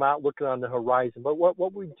that's why I'm out looking on the horizon. But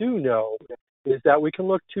what we do know is that we can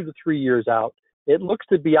look 2 to 3 years out. It looks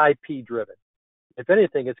to be IP driven. If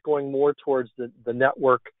anything, it's going more towards the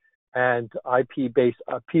network and IP-based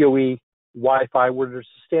PoE Wi-Fi, where there's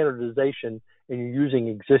standardization and you're using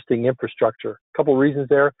existing infrastructure. A couple of reasons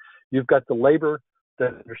there. You've got the labor to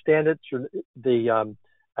understand it,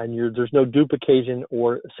 there's no duplication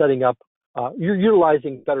or setting up. You're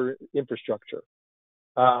utilizing better infrastructure.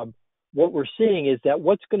 What we're seeing is that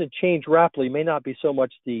what's going to change rapidly may not be so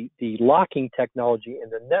much the locking technology and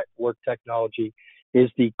the network technology, is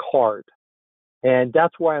the card. And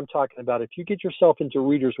that's why I'm talking about, if you get yourself into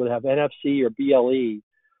readers that have NFC or BLE,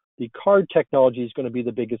 the card technology is going to be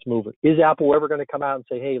the biggest mover. Is Apple ever going to come out and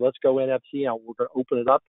say, hey, let's go NFC, and we're going to open it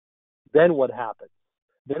up? Then what happens?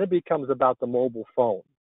 Then it becomes about the mobile phone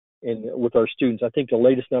with our students. I think the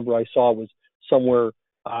latest number I saw was somewhere,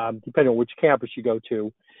 depending on which campus you go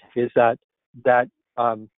to, is that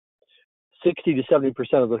 60 to 70%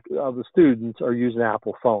 of the students are using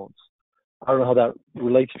Apple phones. I don't know how that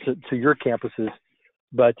relates to your campuses,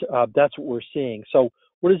 but that's what we're seeing. So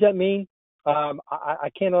what does that mean? I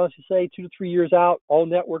can't honestly say 2 to 3 years out, all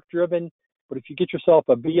network driven. But if you get yourself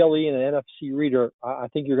a BLE and an NFC reader, I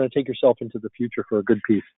think you're going to take yourself into the future for a good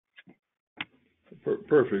piece.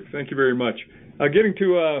 Perfect. Thank you very much. Getting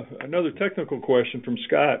to another technical question from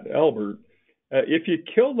Scott Albert. If you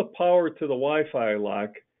kill the power to the Wi-Fi lock,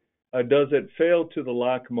 does it fail to the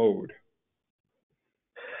lock mode?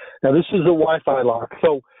 Now, this is a Wi-Fi lock.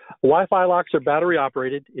 So Wi-Fi locks are battery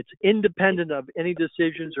operated. It's independent of any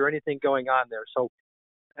decisions or anything going on there. So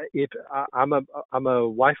if I'm a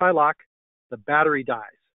Wi-Fi lock, the battery dies.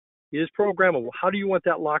 It is programmable. How do you want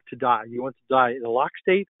that lock to die? You want it to die in a lock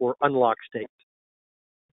state or unlock state?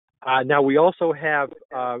 Now, we also have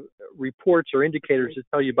reports or indicators that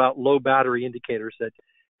tell you about low battery indicators that,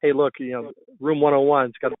 hey, look, room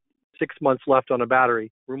 101's got 6 months left on a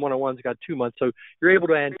battery. Room 101's got 2 months. So you're able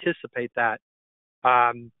to anticipate that.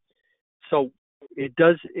 So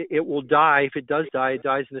it will die. If it does die, it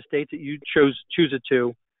dies in the state that you choose it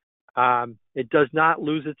to. It does not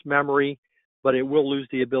lose its memory, but it will lose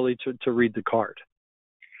the ability to read the card.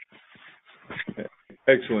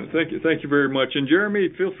 Excellent. Thank you very much. And Jeremy,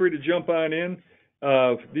 feel free to jump on in.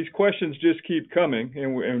 These questions just keep coming,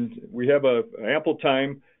 and we have ample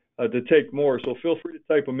time to take more, so feel free to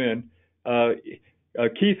type them in.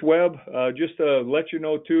 Keith Webb, just to let you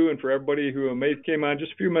know too, and for everybody who came on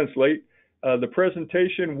just a few minutes late, the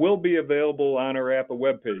presentation will be available on our APA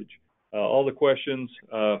webpage. All the questions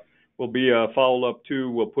will be followed up too.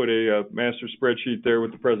 We'll put a master spreadsheet there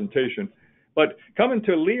with the presentation. But coming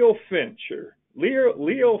to Leo Fincher.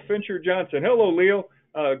 Leo Fincher Johnson. Hello, Leo.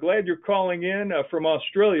 Glad you're calling in from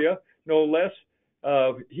Australia, no less.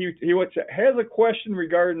 He has a question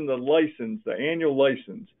regarding the license, the annual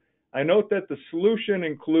license. I note that the solution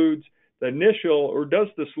includes does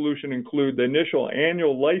the solution include the initial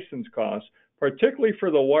annual license costs, particularly for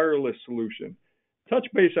the wireless solution? Touch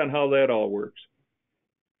base on how that all works.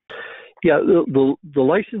 Yeah, the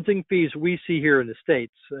licensing fees we see here in the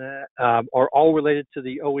States are all related to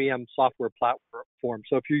the OEM software platform.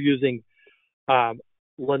 So if you're using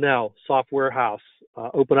Lenel, Software House,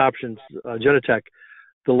 Open Options, Genetec,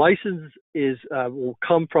 the license will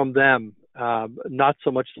come from them, not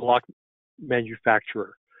so much the lock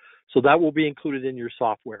manufacturer. So that will be included in your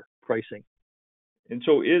software pricing. And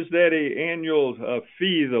so is that an annual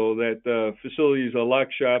fee, though, that facilities, lock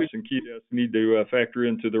shops, and key desks need to factor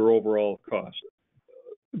into their overall cost?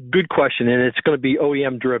 Good question, and it's going to be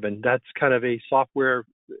OEM driven. That's kind of a software,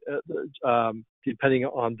 depending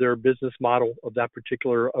on their business model of that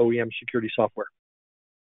particular OEM security software.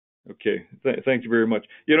 Okay, thank you very much.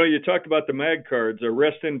 You know, you talked about the mag cards.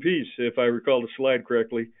 Rest in peace, if I recall the slide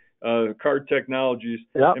correctly. Card Technologies.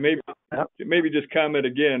 Yeah. And maybe just comment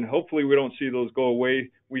again. Hopefully, we don't see those go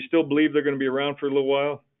away. We still believe they're going to be around for a little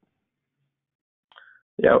while.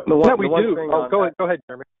 Yeah, we do. Go ahead,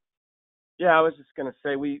 Jeremy. Yeah, I was just going to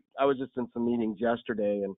say I was just in some meetings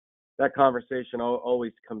yesterday, and that conversation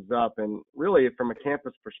always comes up. And really, from a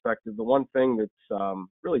campus perspective, the one thing that's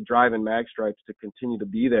really driving MagStripes to continue to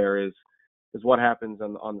be there is what happens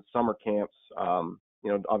on the summer camps.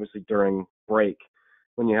 Obviously during break,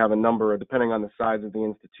 when you have a number, depending on the size of the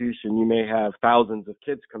institution, you may have thousands of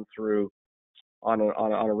kids come through on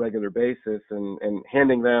a regular basis, and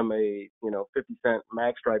handing them a 50-cent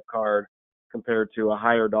MagStripe card compared to a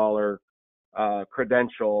higher dollar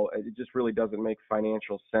credential, it just really doesn't make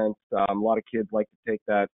financial sense. A lot of kids like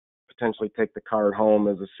to potentially take the card home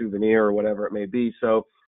as a souvenir or whatever it may be. So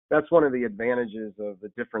that's one of the advantages of the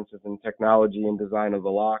differences in technology and design of the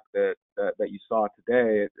lock that you saw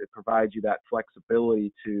today. It provides you that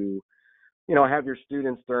flexibility to, have your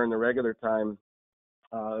students during the regular time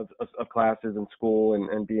of classes in school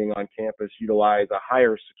and being on campus utilize a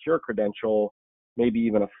higher secure credential, maybe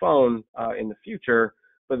even a phone in the future.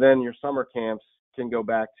 But then your summer camps can go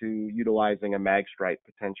back to utilizing a MagStripe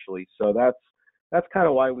potentially. So that's kind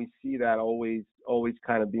of why we see that always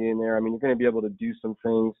kind of being there. I mean, you're going to be able to do some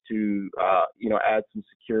things to add some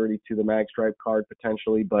security to the MagStripe card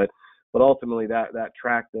potentially, but ultimately that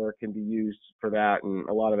track there can be used for that, and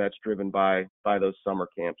a lot of that's driven by those summer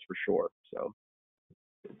camps for sure. So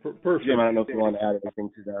perfect. Jim, I don't know if you want to add anything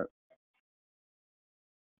to that.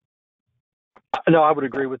 No, I would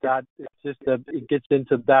agree with that. It's just that it gets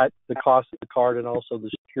into the cost of the card and also the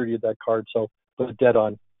security of that card. So put dead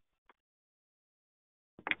on.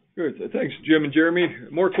 Good. Thanks, Jim and Jeremy.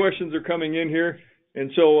 More questions are coming in here.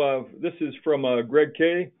 And so this is from Greg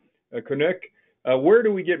K. Connect. Where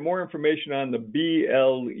do we get more information on the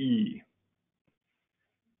BLE?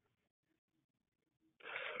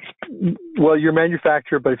 Well, your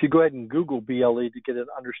manufacturer, but if you go ahead and Google BLE to get an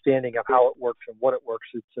understanding of how it works and what it works,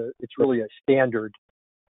 it's really a standard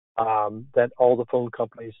that all the phone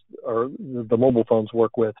companies or the mobile phones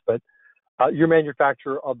work with. But your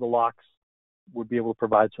manufacturer of the locks would be able to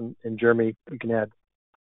provide some. And Jeremy, you can add.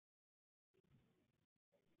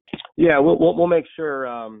 Yeah, we'll make sure,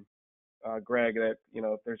 Greg, that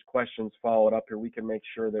if there's questions followed up here, we can make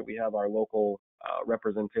sure that we have our local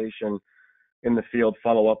representation in the field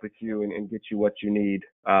follow up with you and get you what you need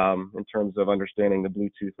in terms of understanding the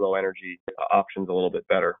Bluetooth low energy options a little bit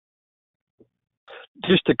better.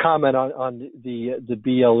 Just to comment on the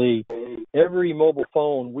BLE, every mobile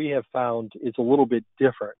phone we have found is a little bit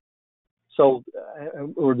different. So,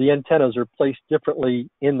 or the antennas are placed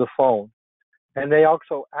differently in the phone, and they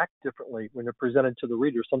also act differently when they're presented to the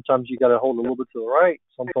reader. Sometimes you got to hold a little bit to the right.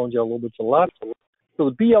 Some phones you have a little bit to the left. So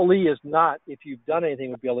the BLE is not, if you've done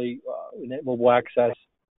anything with BLE, mobile access,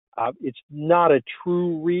 it's not a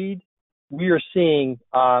true read. We are seeing,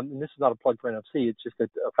 and this is not a plug for NFC, it's just a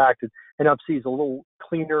fact that NFC is a little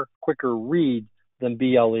cleaner, quicker read than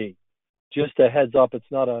BLE. Just a heads up, it's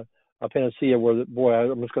not a panacea where, boy,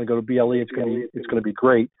 I'm just going to go to BLE, it's going to be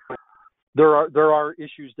great. There are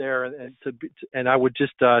issues there, and I would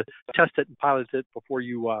just test it and pilot it before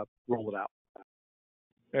you roll it out.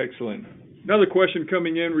 Excellent. Another question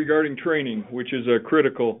coming in regarding training, which is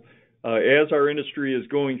critical. As our industry is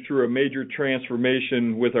going through a major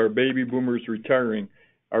transformation with our baby boomers retiring,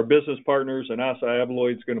 our business partners and ASSA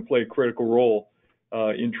ABLOY is going to play a critical role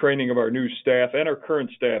in training of our new staff and our current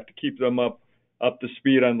staff to keep them up to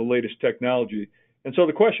speed on the latest technology. And so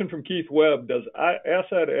the question from Keith Webb, does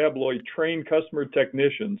ASSA ABLOY train customer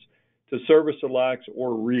technicians to service the locks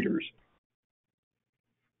or readers?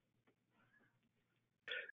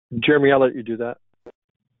 Jeremy, I'll let you do that.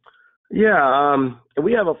 Yeah,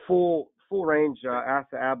 we have a full range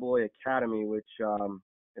ASSA ABLOY Academy, which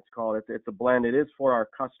it's called. It's a blend. It is for our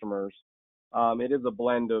customers. It is a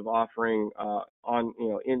blend of offering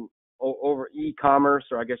over e-commerce,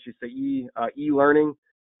 or I guess you say e-learning,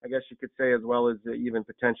 I guess you could say, as well as even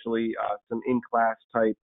potentially some in-class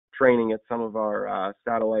type training at some of our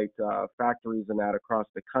satellite factories and that across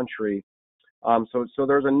the country. So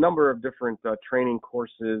there's a number of different training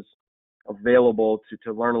courses available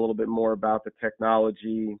to learn a little bit more about the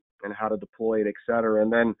technology and how to deploy it, et cetera.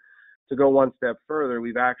 And then to go one step further,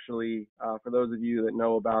 we've actually, for those of you that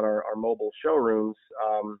know about our mobile showrooms,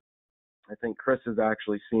 I think Chris has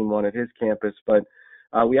actually seen one at his campus, but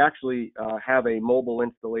we actually have a mobile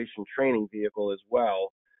installation training vehicle as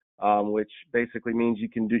well, which basically means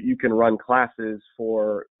you can run classes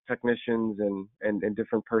for technicians and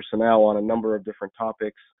different personnel on a number of different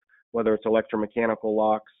topics whether it's electromechanical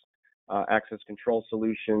locks, access control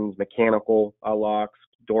solutions, mechanical locks,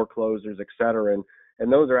 door closers, et cetera.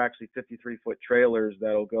 And those are actually 53-foot trailers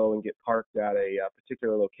that'll go and get parked at a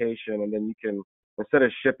particular location, and then you can, instead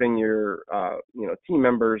of shipping your team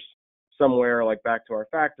members somewhere like back to our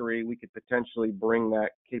factory, we could potentially bring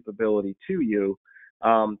that capability to you.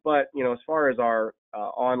 But as far as our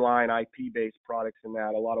online IP-based products and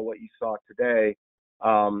that, a lot of what you saw today,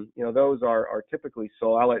 those are typically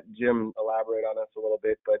sold. I'll let Jim elaborate on this a little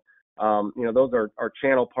bit, but those are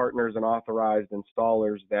channel partners and authorized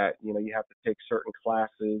installers that you have to take certain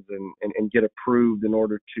classes and get approved in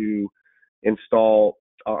order to install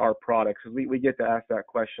our products. We get to ask that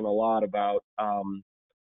question a lot about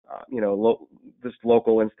local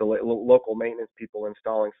maintenance people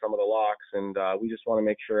installing some of the locks, and we just want to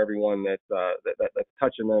make sure everyone that's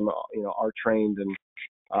touching them are trained and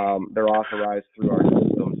they're authorized through our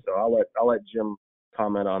system. So I'll let Jim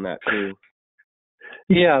comment on that too.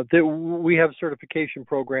 Yeah, we have certification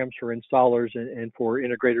programs for installers and for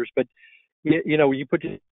integrators, but you put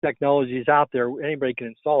the technologies out there, anybody can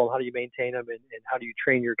install them. How do you maintain them, and how do you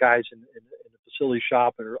train your guys in the facility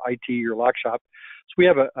shop or IT or lock shop? So we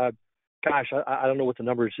have I don't know what the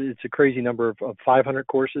number is. It's a crazy number of 500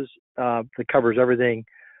 courses that covers everything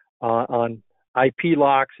on IP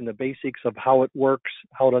locks and the basics of how it works,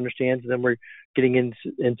 how it understands. And then we're getting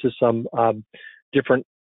into some different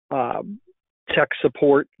tech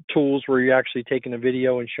support tools where you're actually taking a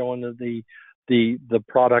video and showing the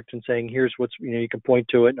product and saying, here's what's, you can point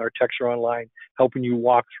to it, and our techs are online helping you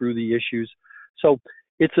walk through the issues. So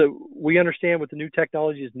we understand with the new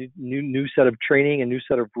technology is new set of training and new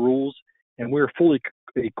set of rules, and we're fully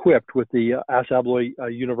equipped with the ASSA ABLOY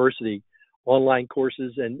University online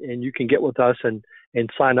courses, and you can get with us and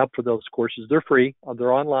sign up for those courses. They're free,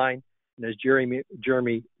 they're online, and as Jeremy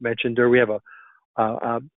mentioned, there we have a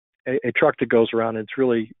truck that goes around, and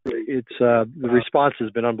the response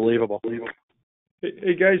has been unbelievable.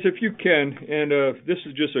 Hey guys, if you can, and this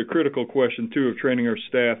is just a critical question too of training our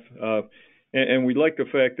staff, and we like the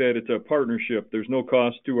fact that it's a partnership. There's no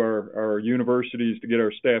cost to our universities to get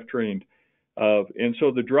our staff trained. And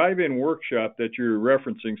so the drive-in workshop that you're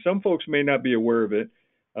referencing, some folks may not be aware of it.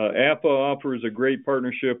 APA offers a great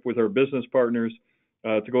partnership with our business partners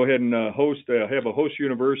to go ahead and have a host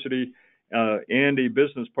university and a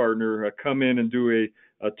business partner come in and do a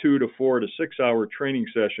 2 to 4 to 6 hour training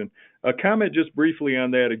session. Comment just briefly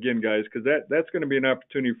on that again, guys, because that's going to be an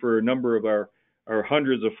opportunity for a number of our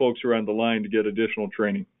hundreds of folks around the line to get additional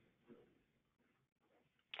training.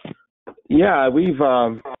 Yeah,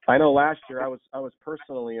 I know last year I was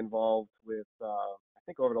personally involved with, I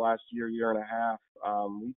think over the last year and a half,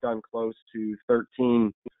 we've done close to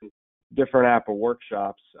 13 different APA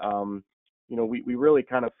workshops. We really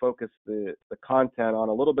kind of focused the content on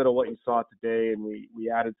a little bit of what you saw today, and we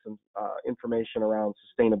added some information around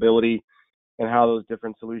sustainability and how those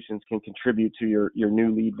different solutions can contribute to your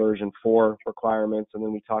new LEED version 4 requirements. And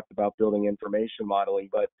then we talked about building information modeling.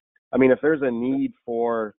 But I mean, if there's a need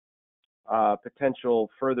for potential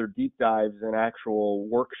further deep dives and actual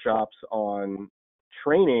workshops on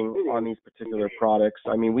training on these particular products,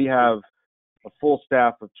 I mean, we have a full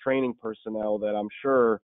staff of training personnel that I'm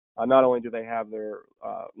sure not only do they have their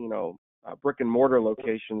brick and mortar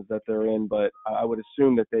locations that they're in, but I would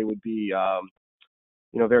assume that they would be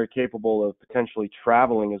very capable of potentially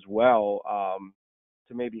traveling as well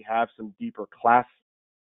to maybe have some deeper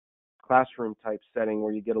classroom type setting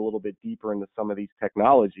where you get a little bit deeper into some of these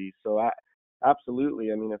technologies. So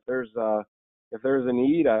absolutely, I mean, if there's a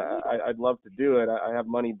need, I'd love to do it. I have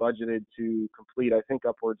money budgeted to complete, I think,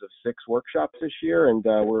 upwards of 6 workshops this year, and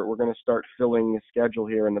we're going to start filling the schedule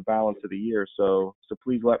here in the balance of the year. So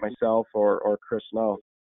please let myself or Chris know.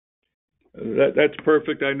 That's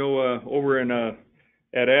perfect. I know over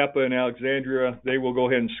at APA in Alexandria, they will go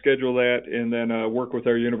ahead and schedule that and then work with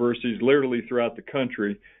our universities literally throughout the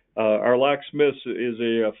country. Our locksmiths is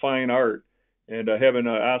a fine art, and having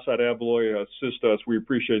ASSA ABLOY assist us, we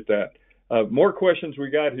appreciate that. More questions we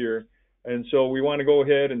got here, and so we want to go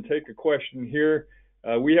ahead and take a question here.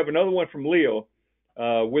 We have another one from Leo.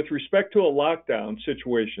 With respect to a lockdown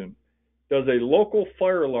situation, does a local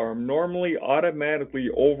fire alarm normally automatically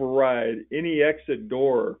override any exit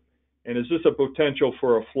door, and is this a potential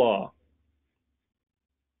for a flaw?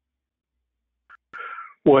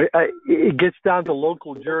 Well, it gets down to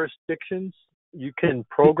local jurisdictions. You can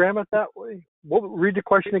program it that way. Read the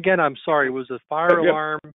question again. I'm sorry. It was a fire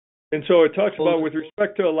alarm. And so it talks about, with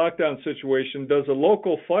respect to a lockdown situation, does a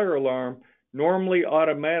local fire alarm normally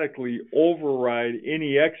automatically override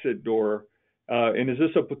any exit door, and is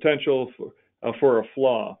this a potential for a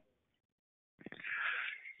flaw?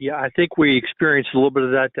 Yeah, I think we experienced a little bit of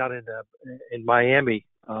that down in Miami,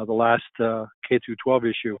 the last K through 12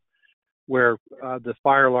 issue, where the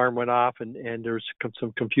fire alarm went off and there's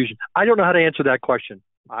some confusion. I don't know how to answer that question.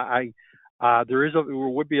 There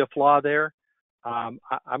would be a flaw there. I'm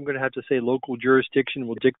going to have to say local jurisdiction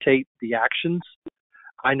will dictate the actions.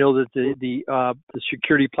 I know that the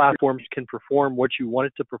security platforms can perform what you want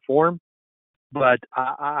it to perform, but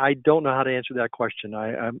I don't know how to answer that question.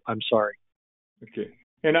 I'm sorry. Okay.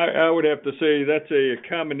 And I would have to say that's a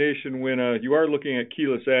combination when you are looking at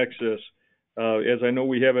keyless access, as I know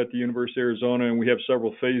we have at the University of Arizona, and we have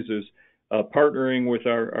several phases, partnering with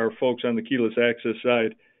our folks on the keyless access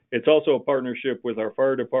side. It's also a partnership with our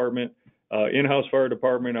fire department, in-house fire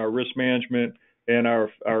department, our risk management, and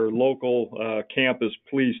our local campus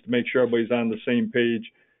police to make sure everybody's on the same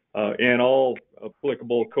page and all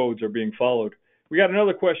applicable codes are being followed. We got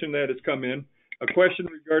another question that has come in, a question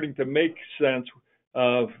regarding to make sense.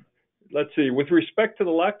 Let's see, with respect to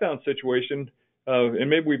the lockdown situation, and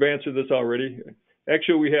maybe we've answered this already.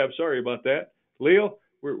 Actually, we have. Sorry about that. Leo,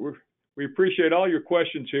 we appreciate all your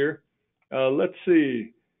questions here. Let's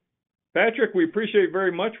see. Patrick, we appreciate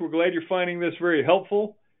very much. We're glad you're finding this very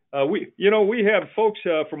helpful. We have folks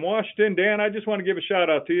from Washington. Dan, I just want to give a shout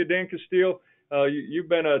out to you. Dan Castile, you've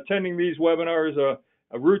been attending these webinars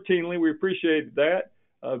routinely. We appreciate that.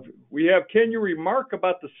 We have, can you remark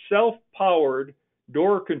about the self-powered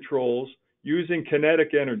door controls using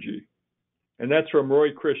kinetic energy? And that's from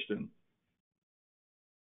Roy Christian.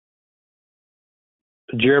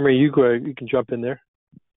 Jeremy, you go ahead. You can jump in there.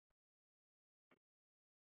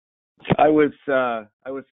 I was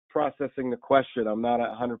processing the question. I'm not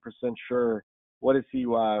 100% sure. What is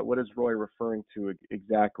Roy referring to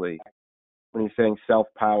exactly when he's saying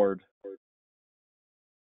self-powered?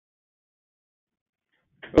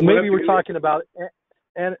 Well, maybe we're talking about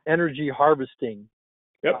energy harvesting.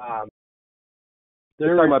 Yep.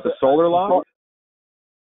 You're talking about the solar law?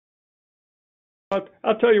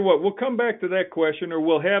 I'll tell you what, we'll come back to that question, or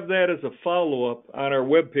we'll have that as a follow-up on our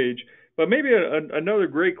webpage. But maybe another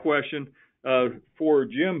great question for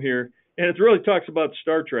Jim here, and it really talks about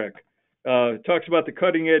Star Trek. It talks about the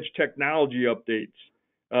cutting-edge technology updates.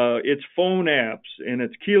 It's phone apps, and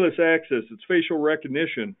it's keyless access. It's facial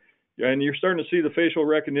recognition. And you're starting to see the facial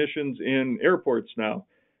recognitions in airports now.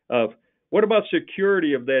 What about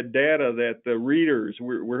security of that data that the readers,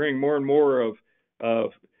 we're hearing more and more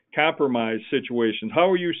of compromised situations. How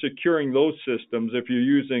are you securing those systems if you're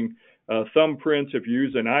using thumbprints, if you're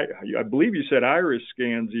using, I believe you said iris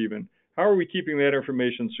scans even? How are we keeping that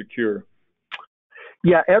information secure?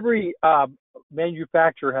 Yeah, every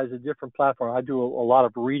manufacturer has a different platform. I do a lot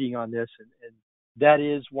of reading on this, and that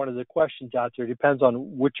is one of the questions out there. It depends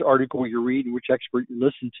on which article you read and which expert you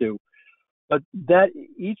listen to. But that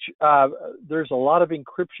there's a lot of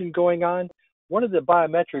encryption going on. One of the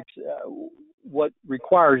biometrics, what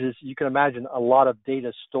requires is, you can imagine, a lot of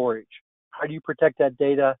data storage. How do you protect that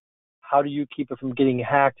data? How do you keep it from getting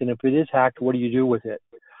hacked? And if it is hacked, what do you do with it?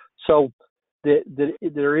 So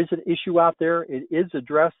there is an issue out there. It is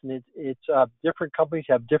addressed, and it's different companies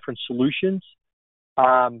have different solutions.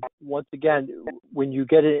 Once again, when you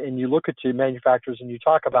get it and you look at your manufacturers and you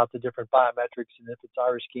talk about the different biometrics and if it's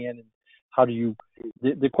iris scan, and how do you,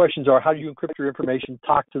 the questions are, how do you encrypt your information?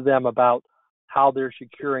 Talk to them about how they're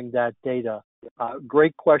securing that data.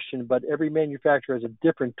 Great question, but every manufacturer has a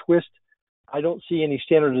different twist. I don't see any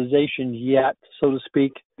standardization yet, so to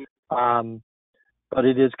speak, but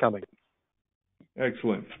it is coming.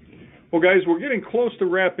 Excellent. Well, guys, we're getting close to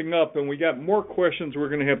wrapping up, and we got more questions we're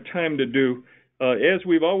going to have time to do. As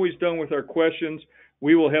we've always done with our questions,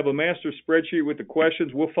 we will have a master spreadsheet with the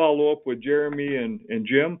questions. We'll follow up with Jeremy and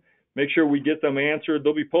Jim, make sure we get them answered.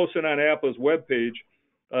 They'll be posted on APA's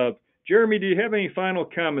webpage. Jeremy, do you have any final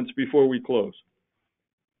comments before we close?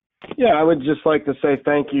 Yeah, I would just like to say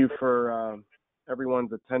thank you for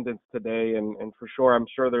everyone's attendance today, and for sure, I'm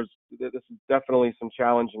sure this is definitely some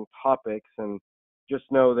challenging topics, and just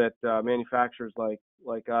know that manufacturers like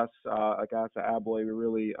us, like ASSA ABLOY, we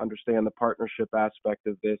really understand the partnership aspect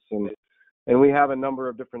of this, and we have a number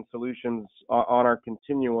of different solutions on our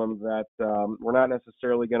continuum that we're not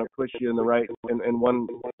necessarily going to push you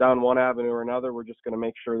down one avenue or another. We're just going to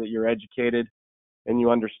make sure that you're educated and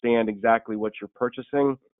you understand exactly what you're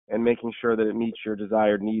purchasing, and making sure that it meets your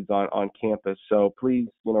desired needs on campus. So please,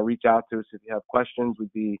 reach out to us if you have questions.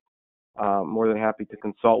 We'd be more than happy to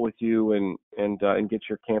consult with you and get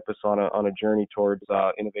your campus on a journey towards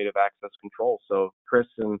innovative access control. So Chris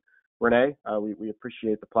and Renee, we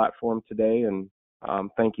appreciate the platform today, and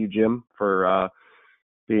thank you, Jim, for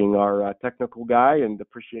being our technical guy, and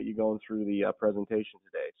appreciate you going through the presentation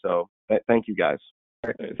today. So thank you, guys.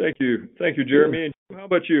 Thank you. Thank you, Jeremy. And how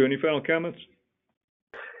about you? Any final comments?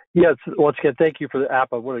 Yes. Once again, thank you for the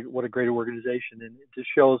APA. What a great organization, and it just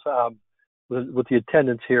shows with the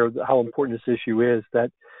attendance here how important this issue is.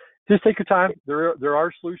 That just take your time. There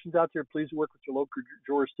are solutions out there. Please work with your local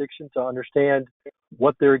jurisdiction to understand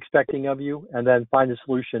what they're expecting of you, and then find a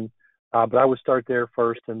solution. But I would start there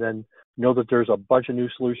first, and then know that there's a bunch of new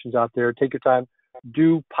solutions out there. Take your time.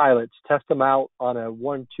 Do pilots. Test them out on a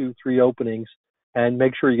 1, 2, 3 openings, and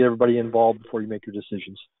make sure you get everybody involved before you make your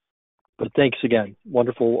decisions. But thanks again.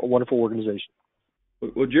 Wonderful organization.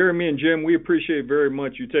 Well, Jeremy and Jim, we appreciate very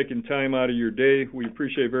much you taking time out of your day. We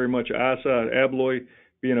appreciate very much ASA Abloy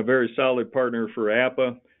being a very solid partner for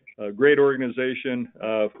APA. A great organization.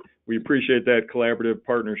 We appreciate that collaborative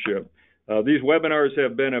partnership. These webinars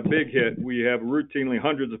have been a big hit. We have routinely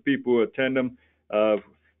hundreds of people who attend them.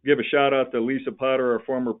 Give a shout out to Lisa Potter, our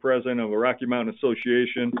former president of the Rocky Mountain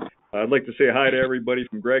Association. I'd like to say hi to everybody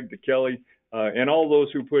from Greg to Kelly, and all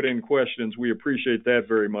those who put in questions. We appreciate that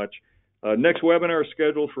very much. Next webinar is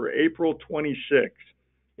scheduled for April 26th.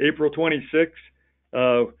 April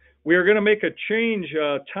 26th. We are going to make a change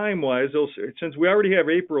time-wise, since we already have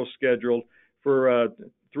April scheduled for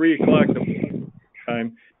 3 o'clock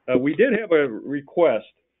time. We did have a request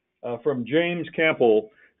from James Campbell.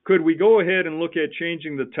 Could we go ahead and look at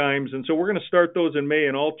changing the times? And so we're going to start those in May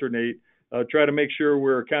and alternate, try to make sure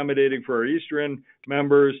we're accommodating for our Eastern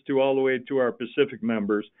members to all the way to our Pacific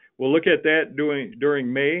members. We'll look at that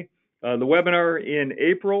during May. The webinar in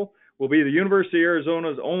April will be the University of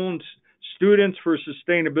Arizona's own Students for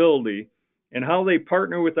Sustainability and how they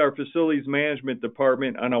partner with our Facilities Management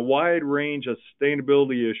Department on a wide range of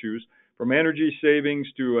sustainability issues, from energy savings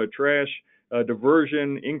to trash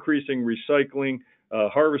diversion, increasing recycling,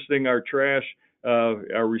 harvesting our trash,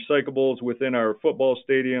 our recyclables within our football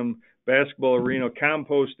stadium, basketball arena,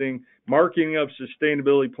 composting, marking of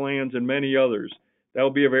sustainability plans, and many others. That will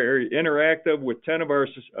be very interactive with 10 of our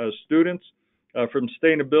students from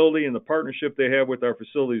sustainability and the partnership they have with our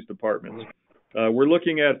facilities departments. We're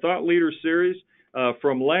looking at Thought Leader Series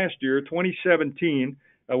from last year, 2017.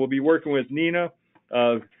 We'll be working with Nina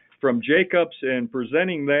from Jacobs and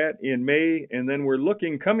presenting that in May. And then we're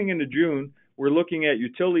looking, coming into June, we're looking at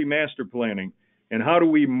utility master planning and how do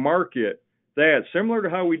we market that, similar to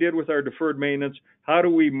how we did with our deferred maintenance. How do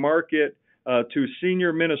we market to senior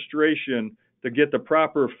administration to get the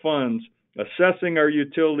proper funds, assessing our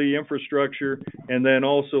utility infrastructure, and then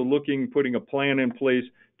also putting a plan in place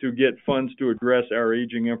to get funds to address our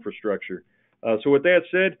aging infrastructure. So with that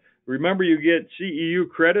said, remember you get CEU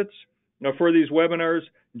credits for these webinars.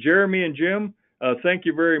 Jeremy and Jim, thank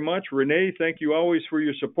you very much. Renee, thank you always for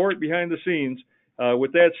your support behind the scenes.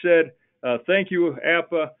 With that said, thank you,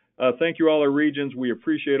 APA. Thank you, all our regions. We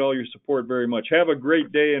appreciate all your support very much. Have a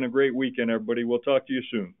great day and a great weekend, everybody. We'll talk to you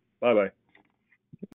soon. Bye-bye.